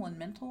emotional and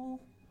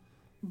mental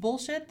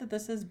bullshit that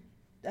this is,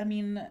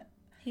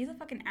 he's a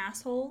fucking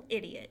asshole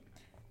idiot.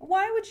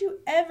 Why would you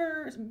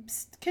ever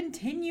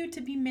continue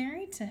to be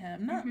married to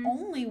him? Not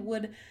only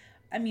would...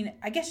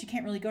 I guess you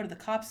can't really go to the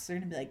cops. They're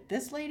going to be like,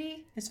 this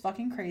lady is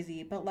fucking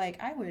crazy. But,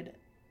 I would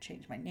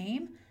change my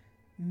name,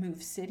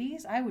 move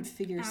cities. I would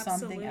figure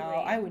something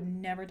out. I would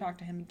never talk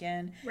to him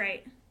again.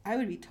 Right. I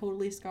would be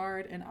totally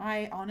scarred. And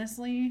I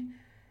honestly,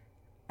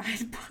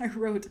 I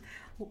wrote,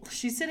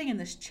 she's sitting in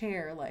this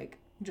chair,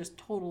 just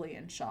totally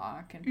in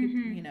shock. And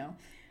people,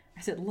 I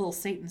said, little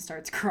Satan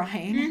starts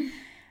crying.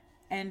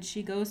 And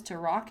she goes to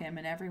rock him,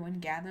 and everyone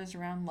gathers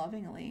around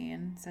lovingly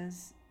and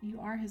says, you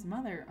are his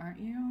mother, aren't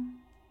you?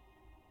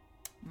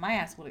 My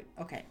ass would have...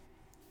 Okay.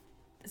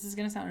 This is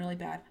going to sound really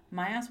bad.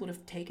 My ass would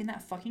have taken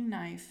that fucking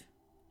knife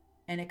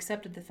and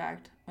accepted the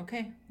fact,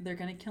 okay, they're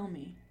going to kill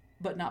me,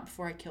 but not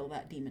before I kill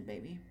that demon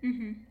baby.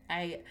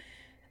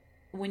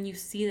 When you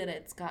see that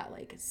it's got,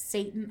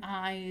 Satan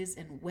eyes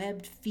and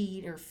webbed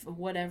feet or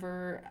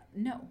whatever,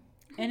 no.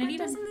 And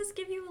doesn't this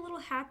give you a little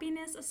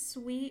happiness, a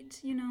sweet,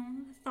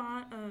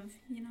 thought of,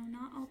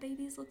 not all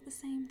babies look the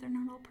same. They're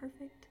not all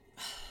perfect.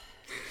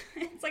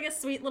 It's like a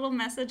sweet little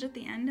message at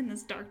the end in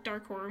this dark,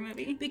 dark horror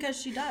movie.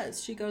 Because she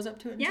does. She goes up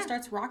to it and just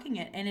starts rocking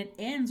it. And it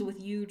ends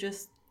with you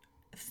just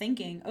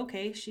thinking,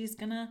 okay, she's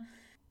going to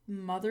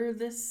mother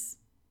this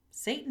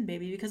Satan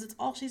baby because it's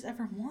all she's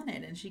ever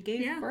wanted. And she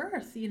gave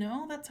birth,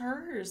 that's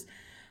hers.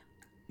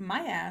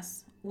 My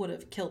ass would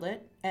have killed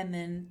it, and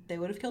then they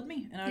would have killed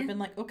me. And I would have been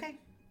like, okay,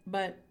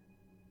 but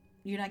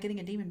you're not getting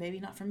a demon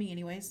baby, not from me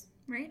anyways.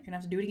 Right. You're going to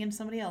have to do it again to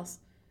somebody else.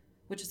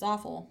 Which is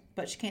awful,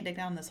 but she can't dig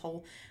down this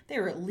hole.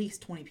 There were at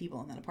least 20 people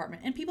in that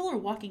apartment, and people are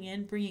walking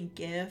in, bringing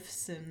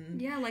gifts,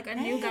 and a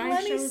new guy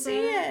let shows me see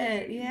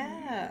it.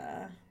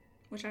 Yeah,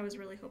 which I was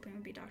really hoping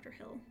would be Dr.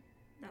 Hill.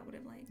 That would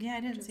have I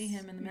didn't see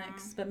him in the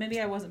mix, but maybe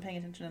I wasn't paying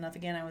attention enough.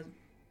 Again, I was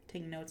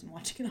taking notes and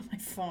watching it on my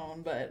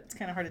phone, but it's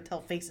kind of hard to tell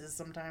faces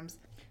sometimes.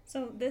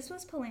 So this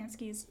was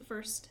Polanski's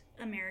first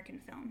American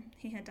film.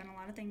 He had done a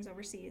lot of things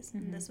overseas,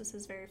 and this was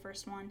his very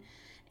first one.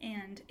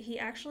 And he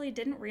actually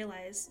didn't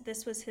realize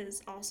this was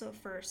his also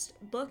first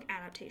book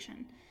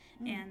adaptation.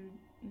 And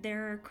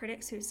there are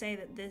critics who say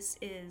that this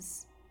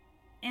is,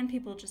 and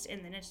people just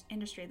in the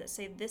industry that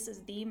say this is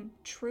the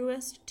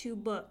truest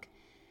to-book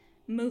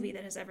movie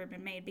that has ever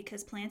been made,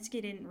 because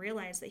Polanski didn't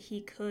realize that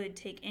he could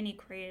take any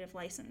creative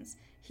license.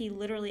 He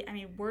literally,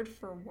 word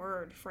for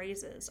word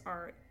phrases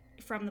are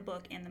from the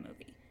book and the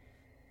movie.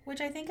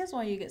 Which I think is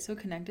why you get so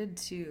connected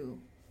to,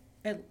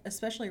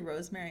 especially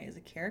Rosemary as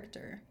a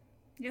character.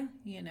 Yeah,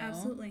 you know?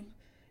 Absolutely.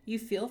 You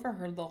feel for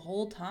her the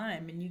whole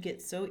time, and you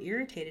get so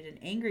irritated and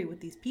angry with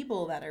these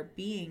people that are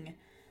being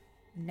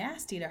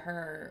nasty to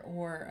her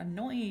or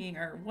annoying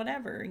or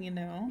whatever, you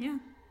know? Yeah.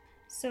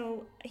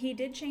 So he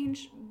did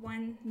change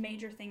one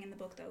major thing in the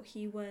book, though.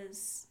 He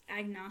was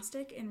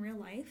agnostic in real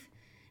life,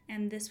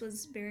 and this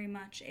was very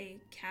much a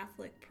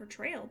Catholic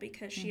portrayal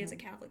because she is a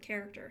Catholic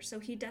character. So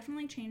he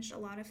definitely changed a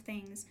lot of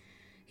things.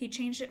 He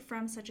changed it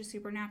from such a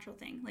supernatural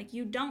thing. Like,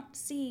 you don't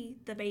see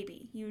the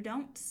baby. You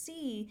don't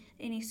see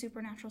any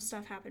supernatural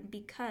stuff happen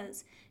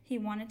because he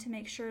wanted to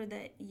make sure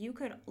that you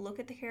could look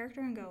at the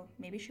character and go,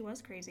 maybe she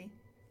was crazy.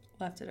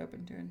 Left it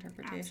open to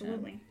interpretation.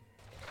 Absolutely.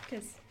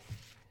 Because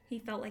he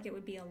felt like it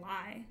would be a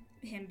lie,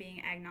 him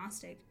being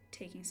agnostic,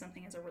 taking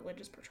something as a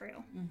religious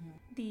portrayal.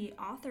 The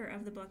author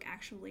of the book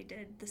actually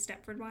did The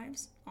Stepford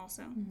Wives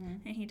also,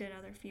 and he did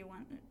a few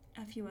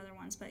other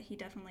ones, but he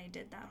definitely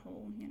did that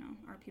whole,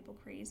 are people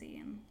crazy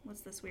and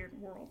what's this weird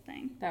world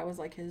thing. That was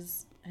like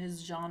his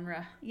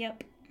genre.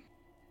 Yep.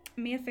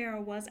 Mia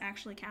Farrow was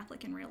actually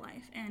Catholic in real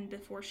life, and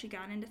before she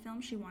got into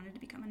film, she wanted to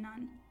become a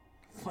nun.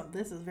 Well,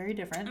 this is very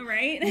different.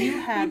 Right?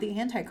 You had the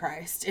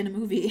Antichrist in a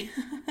movie.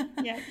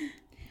 Yep.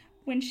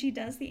 When she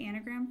does the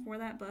anagram for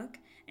that book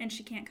and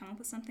she can't come up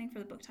with something for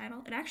the book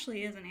title, it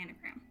actually is an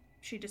anagram.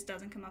 She just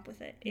doesn't come up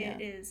with it. Yeah.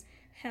 It is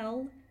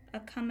Hell a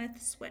Cometh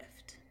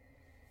Swift.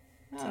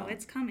 Oh. So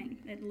it's coming.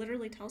 It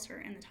literally tells her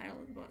in the title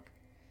of the book.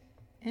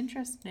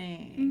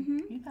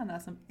 Interesting. You found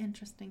out some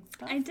interesting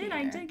stuff. I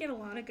did get a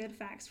lot of good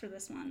facts for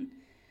this one.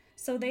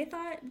 So they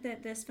thought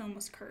that this film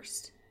was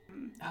cursed.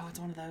 Oh, it's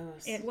one of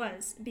those. It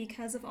was.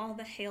 Because of all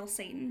the Hail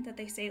Satan that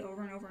they say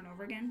over and over and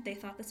over again, they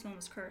thought this film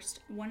was cursed.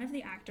 One of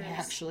the actors... They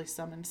actually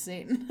summoned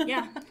Satan.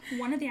 Yeah.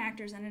 One of the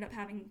actors ended up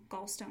having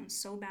gallstones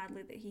so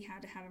badly that he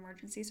had to have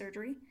emergency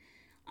surgery.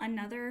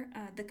 Another,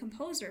 the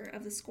composer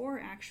of the score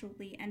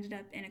actually ended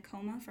up in a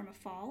coma from a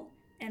fall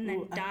and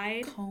then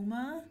died. A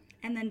coma?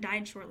 And then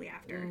died shortly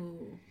after.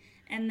 Ooh.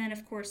 And then,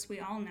 of course, we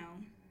all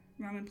know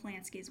Roman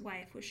Polanski's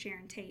wife was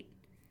Sharon Tate.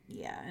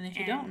 Yeah, and if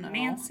you don't know...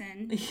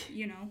 Manson,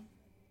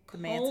 the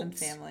Manson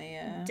family,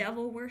 yeah.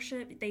 Devil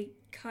worship, they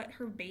cut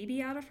her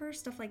baby out of her,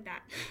 stuff like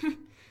that.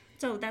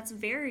 So that's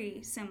very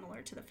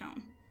similar to the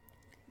film.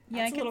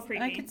 Yeah, that's a little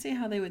creepy. I could see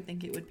how they would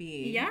think it would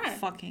be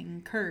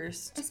fucking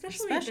cursed.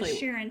 Especially the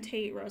Sharon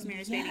Tate,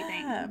 Rosemary's Baby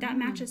thing. That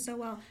matches so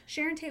well.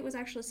 Sharon Tate was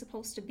actually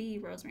supposed to be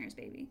Rosemary's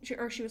Baby. She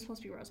was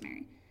supposed to be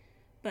Rosemary.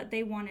 But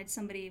they wanted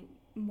somebody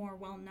more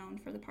well-known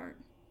for the part.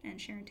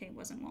 And Sharon Tate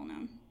wasn't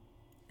well-known.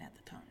 At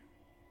the time.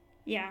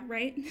 Yeah,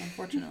 right?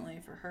 Unfortunately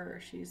for her,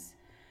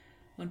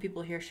 when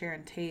people hear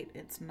Sharon Tate,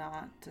 it's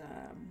not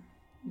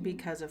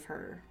because of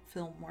her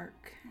film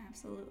work.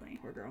 Absolutely.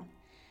 Poor girl.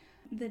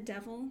 The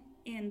devil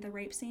in the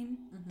rape scene,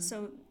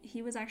 so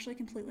he was actually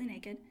completely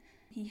naked.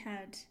 He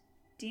had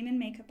demon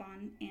makeup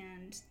on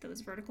and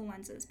those vertical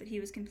lenses, but he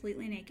was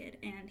completely naked,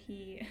 and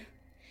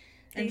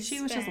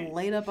she was just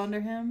laid up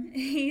under him?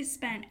 He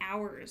spent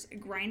hours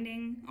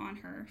grinding on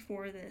her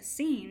for the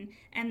scene,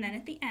 and then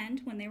at the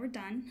end, when they were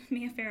done,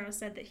 Mia Farrow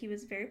said that he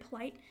was very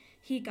polite.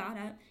 He got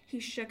up, he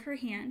shook her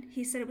hand,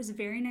 he said it was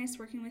very nice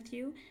working with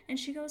you, and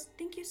she goes,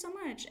 thank you so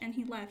much, and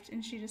he left,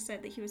 and she just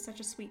said that he was such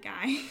a sweet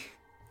guy.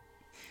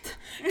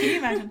 Can you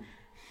imagine?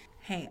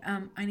 Hey,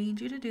 I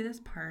need you to do this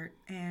part,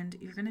 and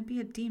you're going to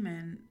be a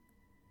demon.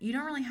 You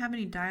don't really have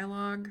any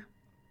dialogue.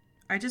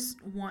 I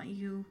just want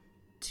you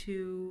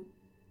to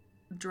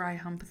dry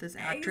hump this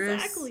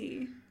actress.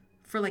 Exactly.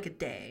 For like a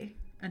day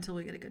until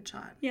we get a good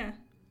shot. Yeah.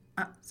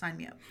 Sign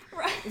me up.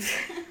 Right.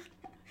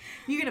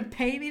 You're going to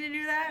pay me to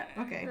do that?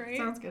 Okay, right.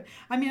 Sounds good.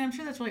 I mean, I'm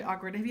sure that's really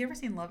awkward. Have you ever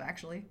seen Love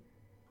Actually?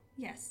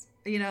 Yes.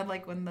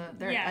 Like when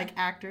they're like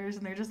actors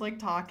and they're just like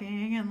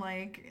talking and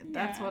like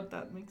that's what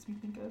that makes me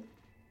think of.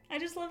 I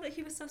just love that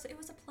he was it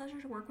was a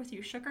pleasure to work with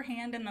you. Shook her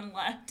hand and then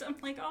left. I'm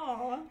like,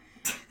 oh.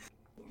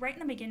 Right in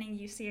the beginning,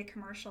 you see a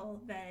commercial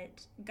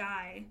that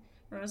Guy,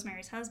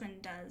 Rosemary's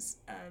husband, does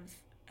of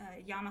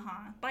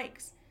Yamaha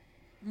bikes.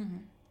 Mm-hmm.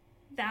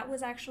 That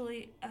was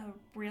actually a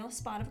real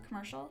spot of a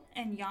commercial,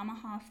 and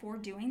Yamaha, for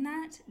doing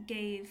that,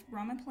 gave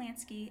Roman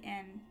Polanski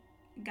and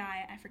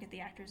Guy, I forget the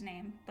actor's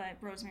name, but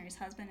Rosemary's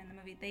husband in the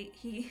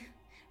movie,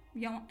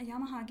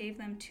 Yamaha gave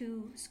them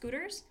 2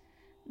 scooters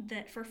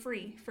that for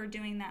free for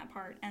doing that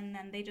part, and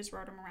then they just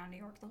rode them around New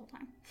York the whole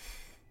time.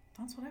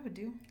 That's what I would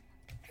do.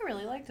 I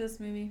really liked this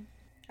movie.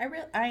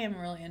 I am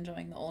really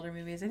enjoying the older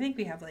movies. I think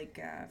we have like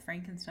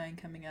Frankenstein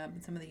coming up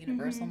and some of the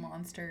Universal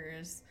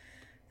monsters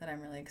that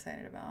I'm really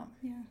excited about.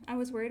 Yeah, I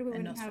was worried we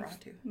wouldn't have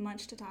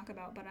much to talk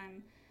about, but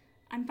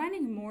I'm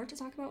finding more to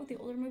talk about with the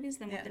older movies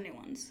than with the new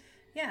ones.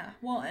 Yeah,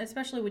 well,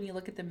 especially when you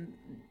look at them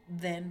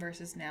then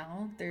versus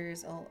now,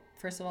 there's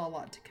first of all a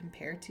lot to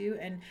compare to,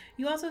 and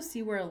you also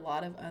see where a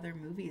lot of other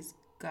movies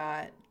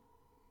got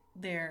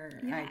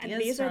their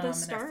ideas from and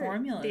their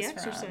formulas The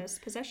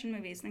Exorcist, possession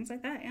movies, things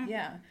like that.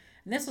 Yeah,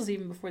 and this was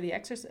even before The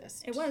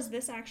Exorcist. It was.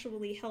 This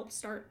actually helped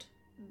start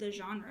the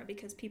genre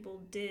because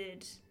people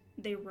did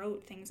they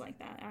wrote things like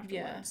that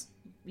afterwards.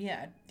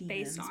 Yeah, demons,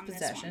 Based on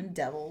possession,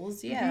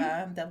 devils,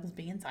 devils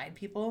being inside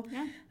people.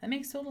 Yeah. That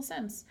makes total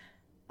sense.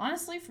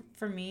 Honestly,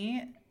 for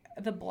me,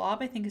 The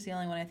Blob, I think, is the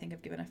only one I think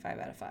I've given a 5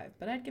 out of 5,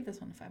 but I'd give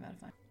this one a 5 out of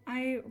 5.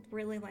 I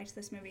really liked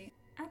this movie.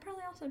 I'd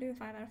probably also do a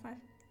 5 out of 5.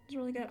 It's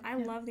really good. I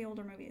love the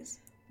older movies.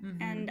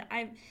 And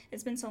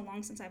it's been so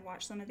long since I've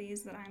watched some of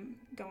these that I'm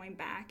going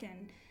back,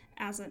 and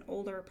as an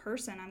older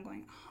person, I'm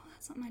going, oh,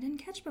 that's something I didn't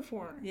catch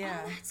before.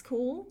 Yeah. Oh, that's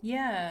cool.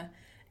 Yeah.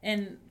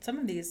 And some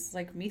of these,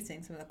 like me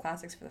seeing some of the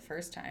classics for the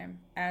first time,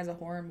 as a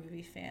horror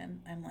movie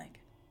fan, I'm like,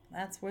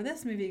 that's where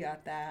this movie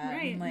got that.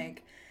 Right. And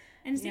like,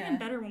 and it's even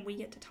better when we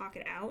get to talk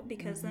it out,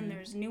 because then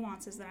there's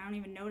nuances that I don't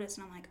even notice,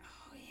 and I'm like,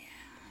 oh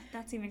yeah,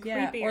 that's even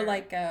creepier. Yeah, or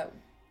like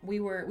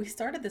we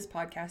started this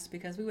podcast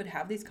because we would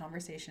have these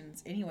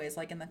conversations anyways.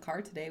 Like in the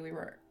car today, we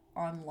were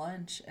on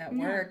lunch at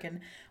work, and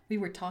we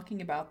were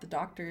talking about the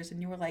doctors,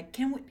 and you were like,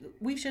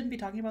 we shouldn't be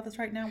talking about this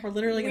right now. We're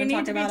literally going to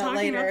talk about it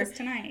later. About this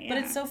tonight. But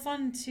it's so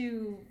fun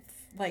to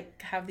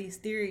like have these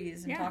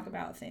theories and talk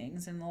about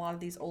things. And a lot of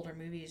these older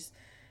movies,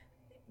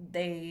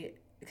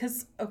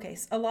 because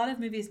a lot of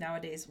movies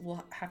nowadays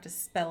will have to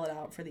spell it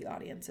out for the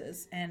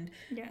audiences, and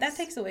that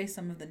takes away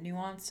some of the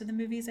nuance to the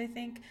movies, I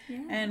think.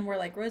 And where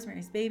like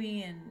Rosemary's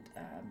Baby and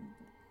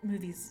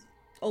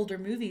older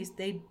movies,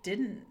 they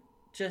didn't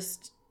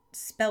just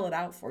spell it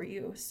out for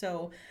you.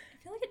 So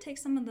I feel like it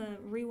takes some of the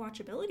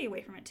rewatchability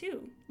away from it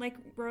too. Like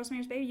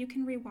Rosemary's Baby, you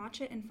can rewatch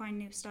it and find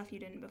new stuff you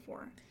didn't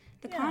before.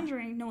 The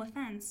Conjuring, no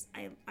offense,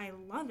 I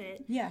love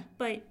it. Yeah.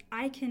 But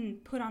I can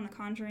put on The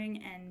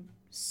Conjuring and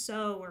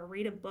sew or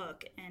read a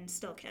book and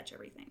still catch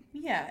everything.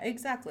 Yeah,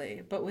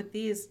 exactly. But with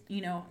these,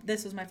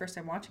 this was my first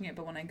time watching it,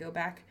 but when I go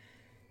back,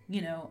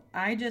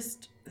 I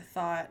just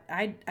thought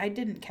I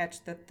didn't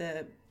catch that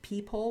the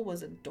peephole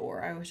was a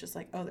door. I was just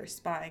like, oh, they're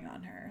spying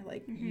on her.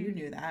 Like, you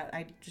knew that.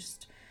 I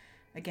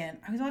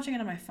was watching it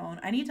on my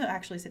phone. I need to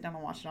actually sit down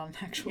and watch it on an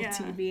actual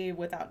TV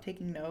without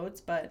taking notes.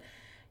 But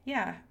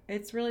yeah,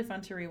 it's really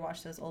fun to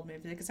rewatch those old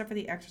movies. Except for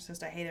The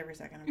Exorcist, I hate every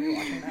second of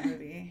rewatching that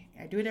movie.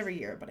 I do it every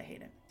year, but I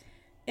hate it.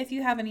 If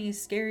you have any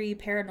scary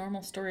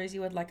paranormal stories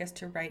you would like us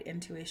to write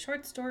into a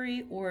short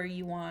story, or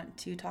you want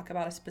to talk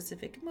about a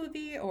specific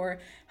movie or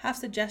have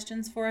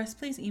suggestions for us,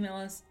 please email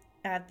us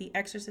at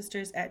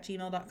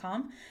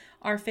theexorcisters@gmail.com.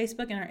 Our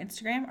Facebook and our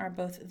Instagram are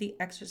both The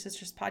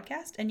Exorcisters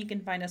Podcast, and you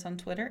can find us on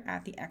Twitter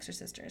at The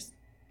Exorcisters.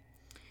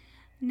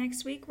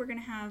 Next week, we're going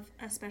to have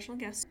a special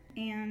guest,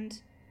 and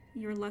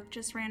your luck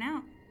just ran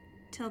out.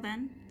 Till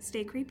then,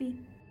 stay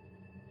creepy.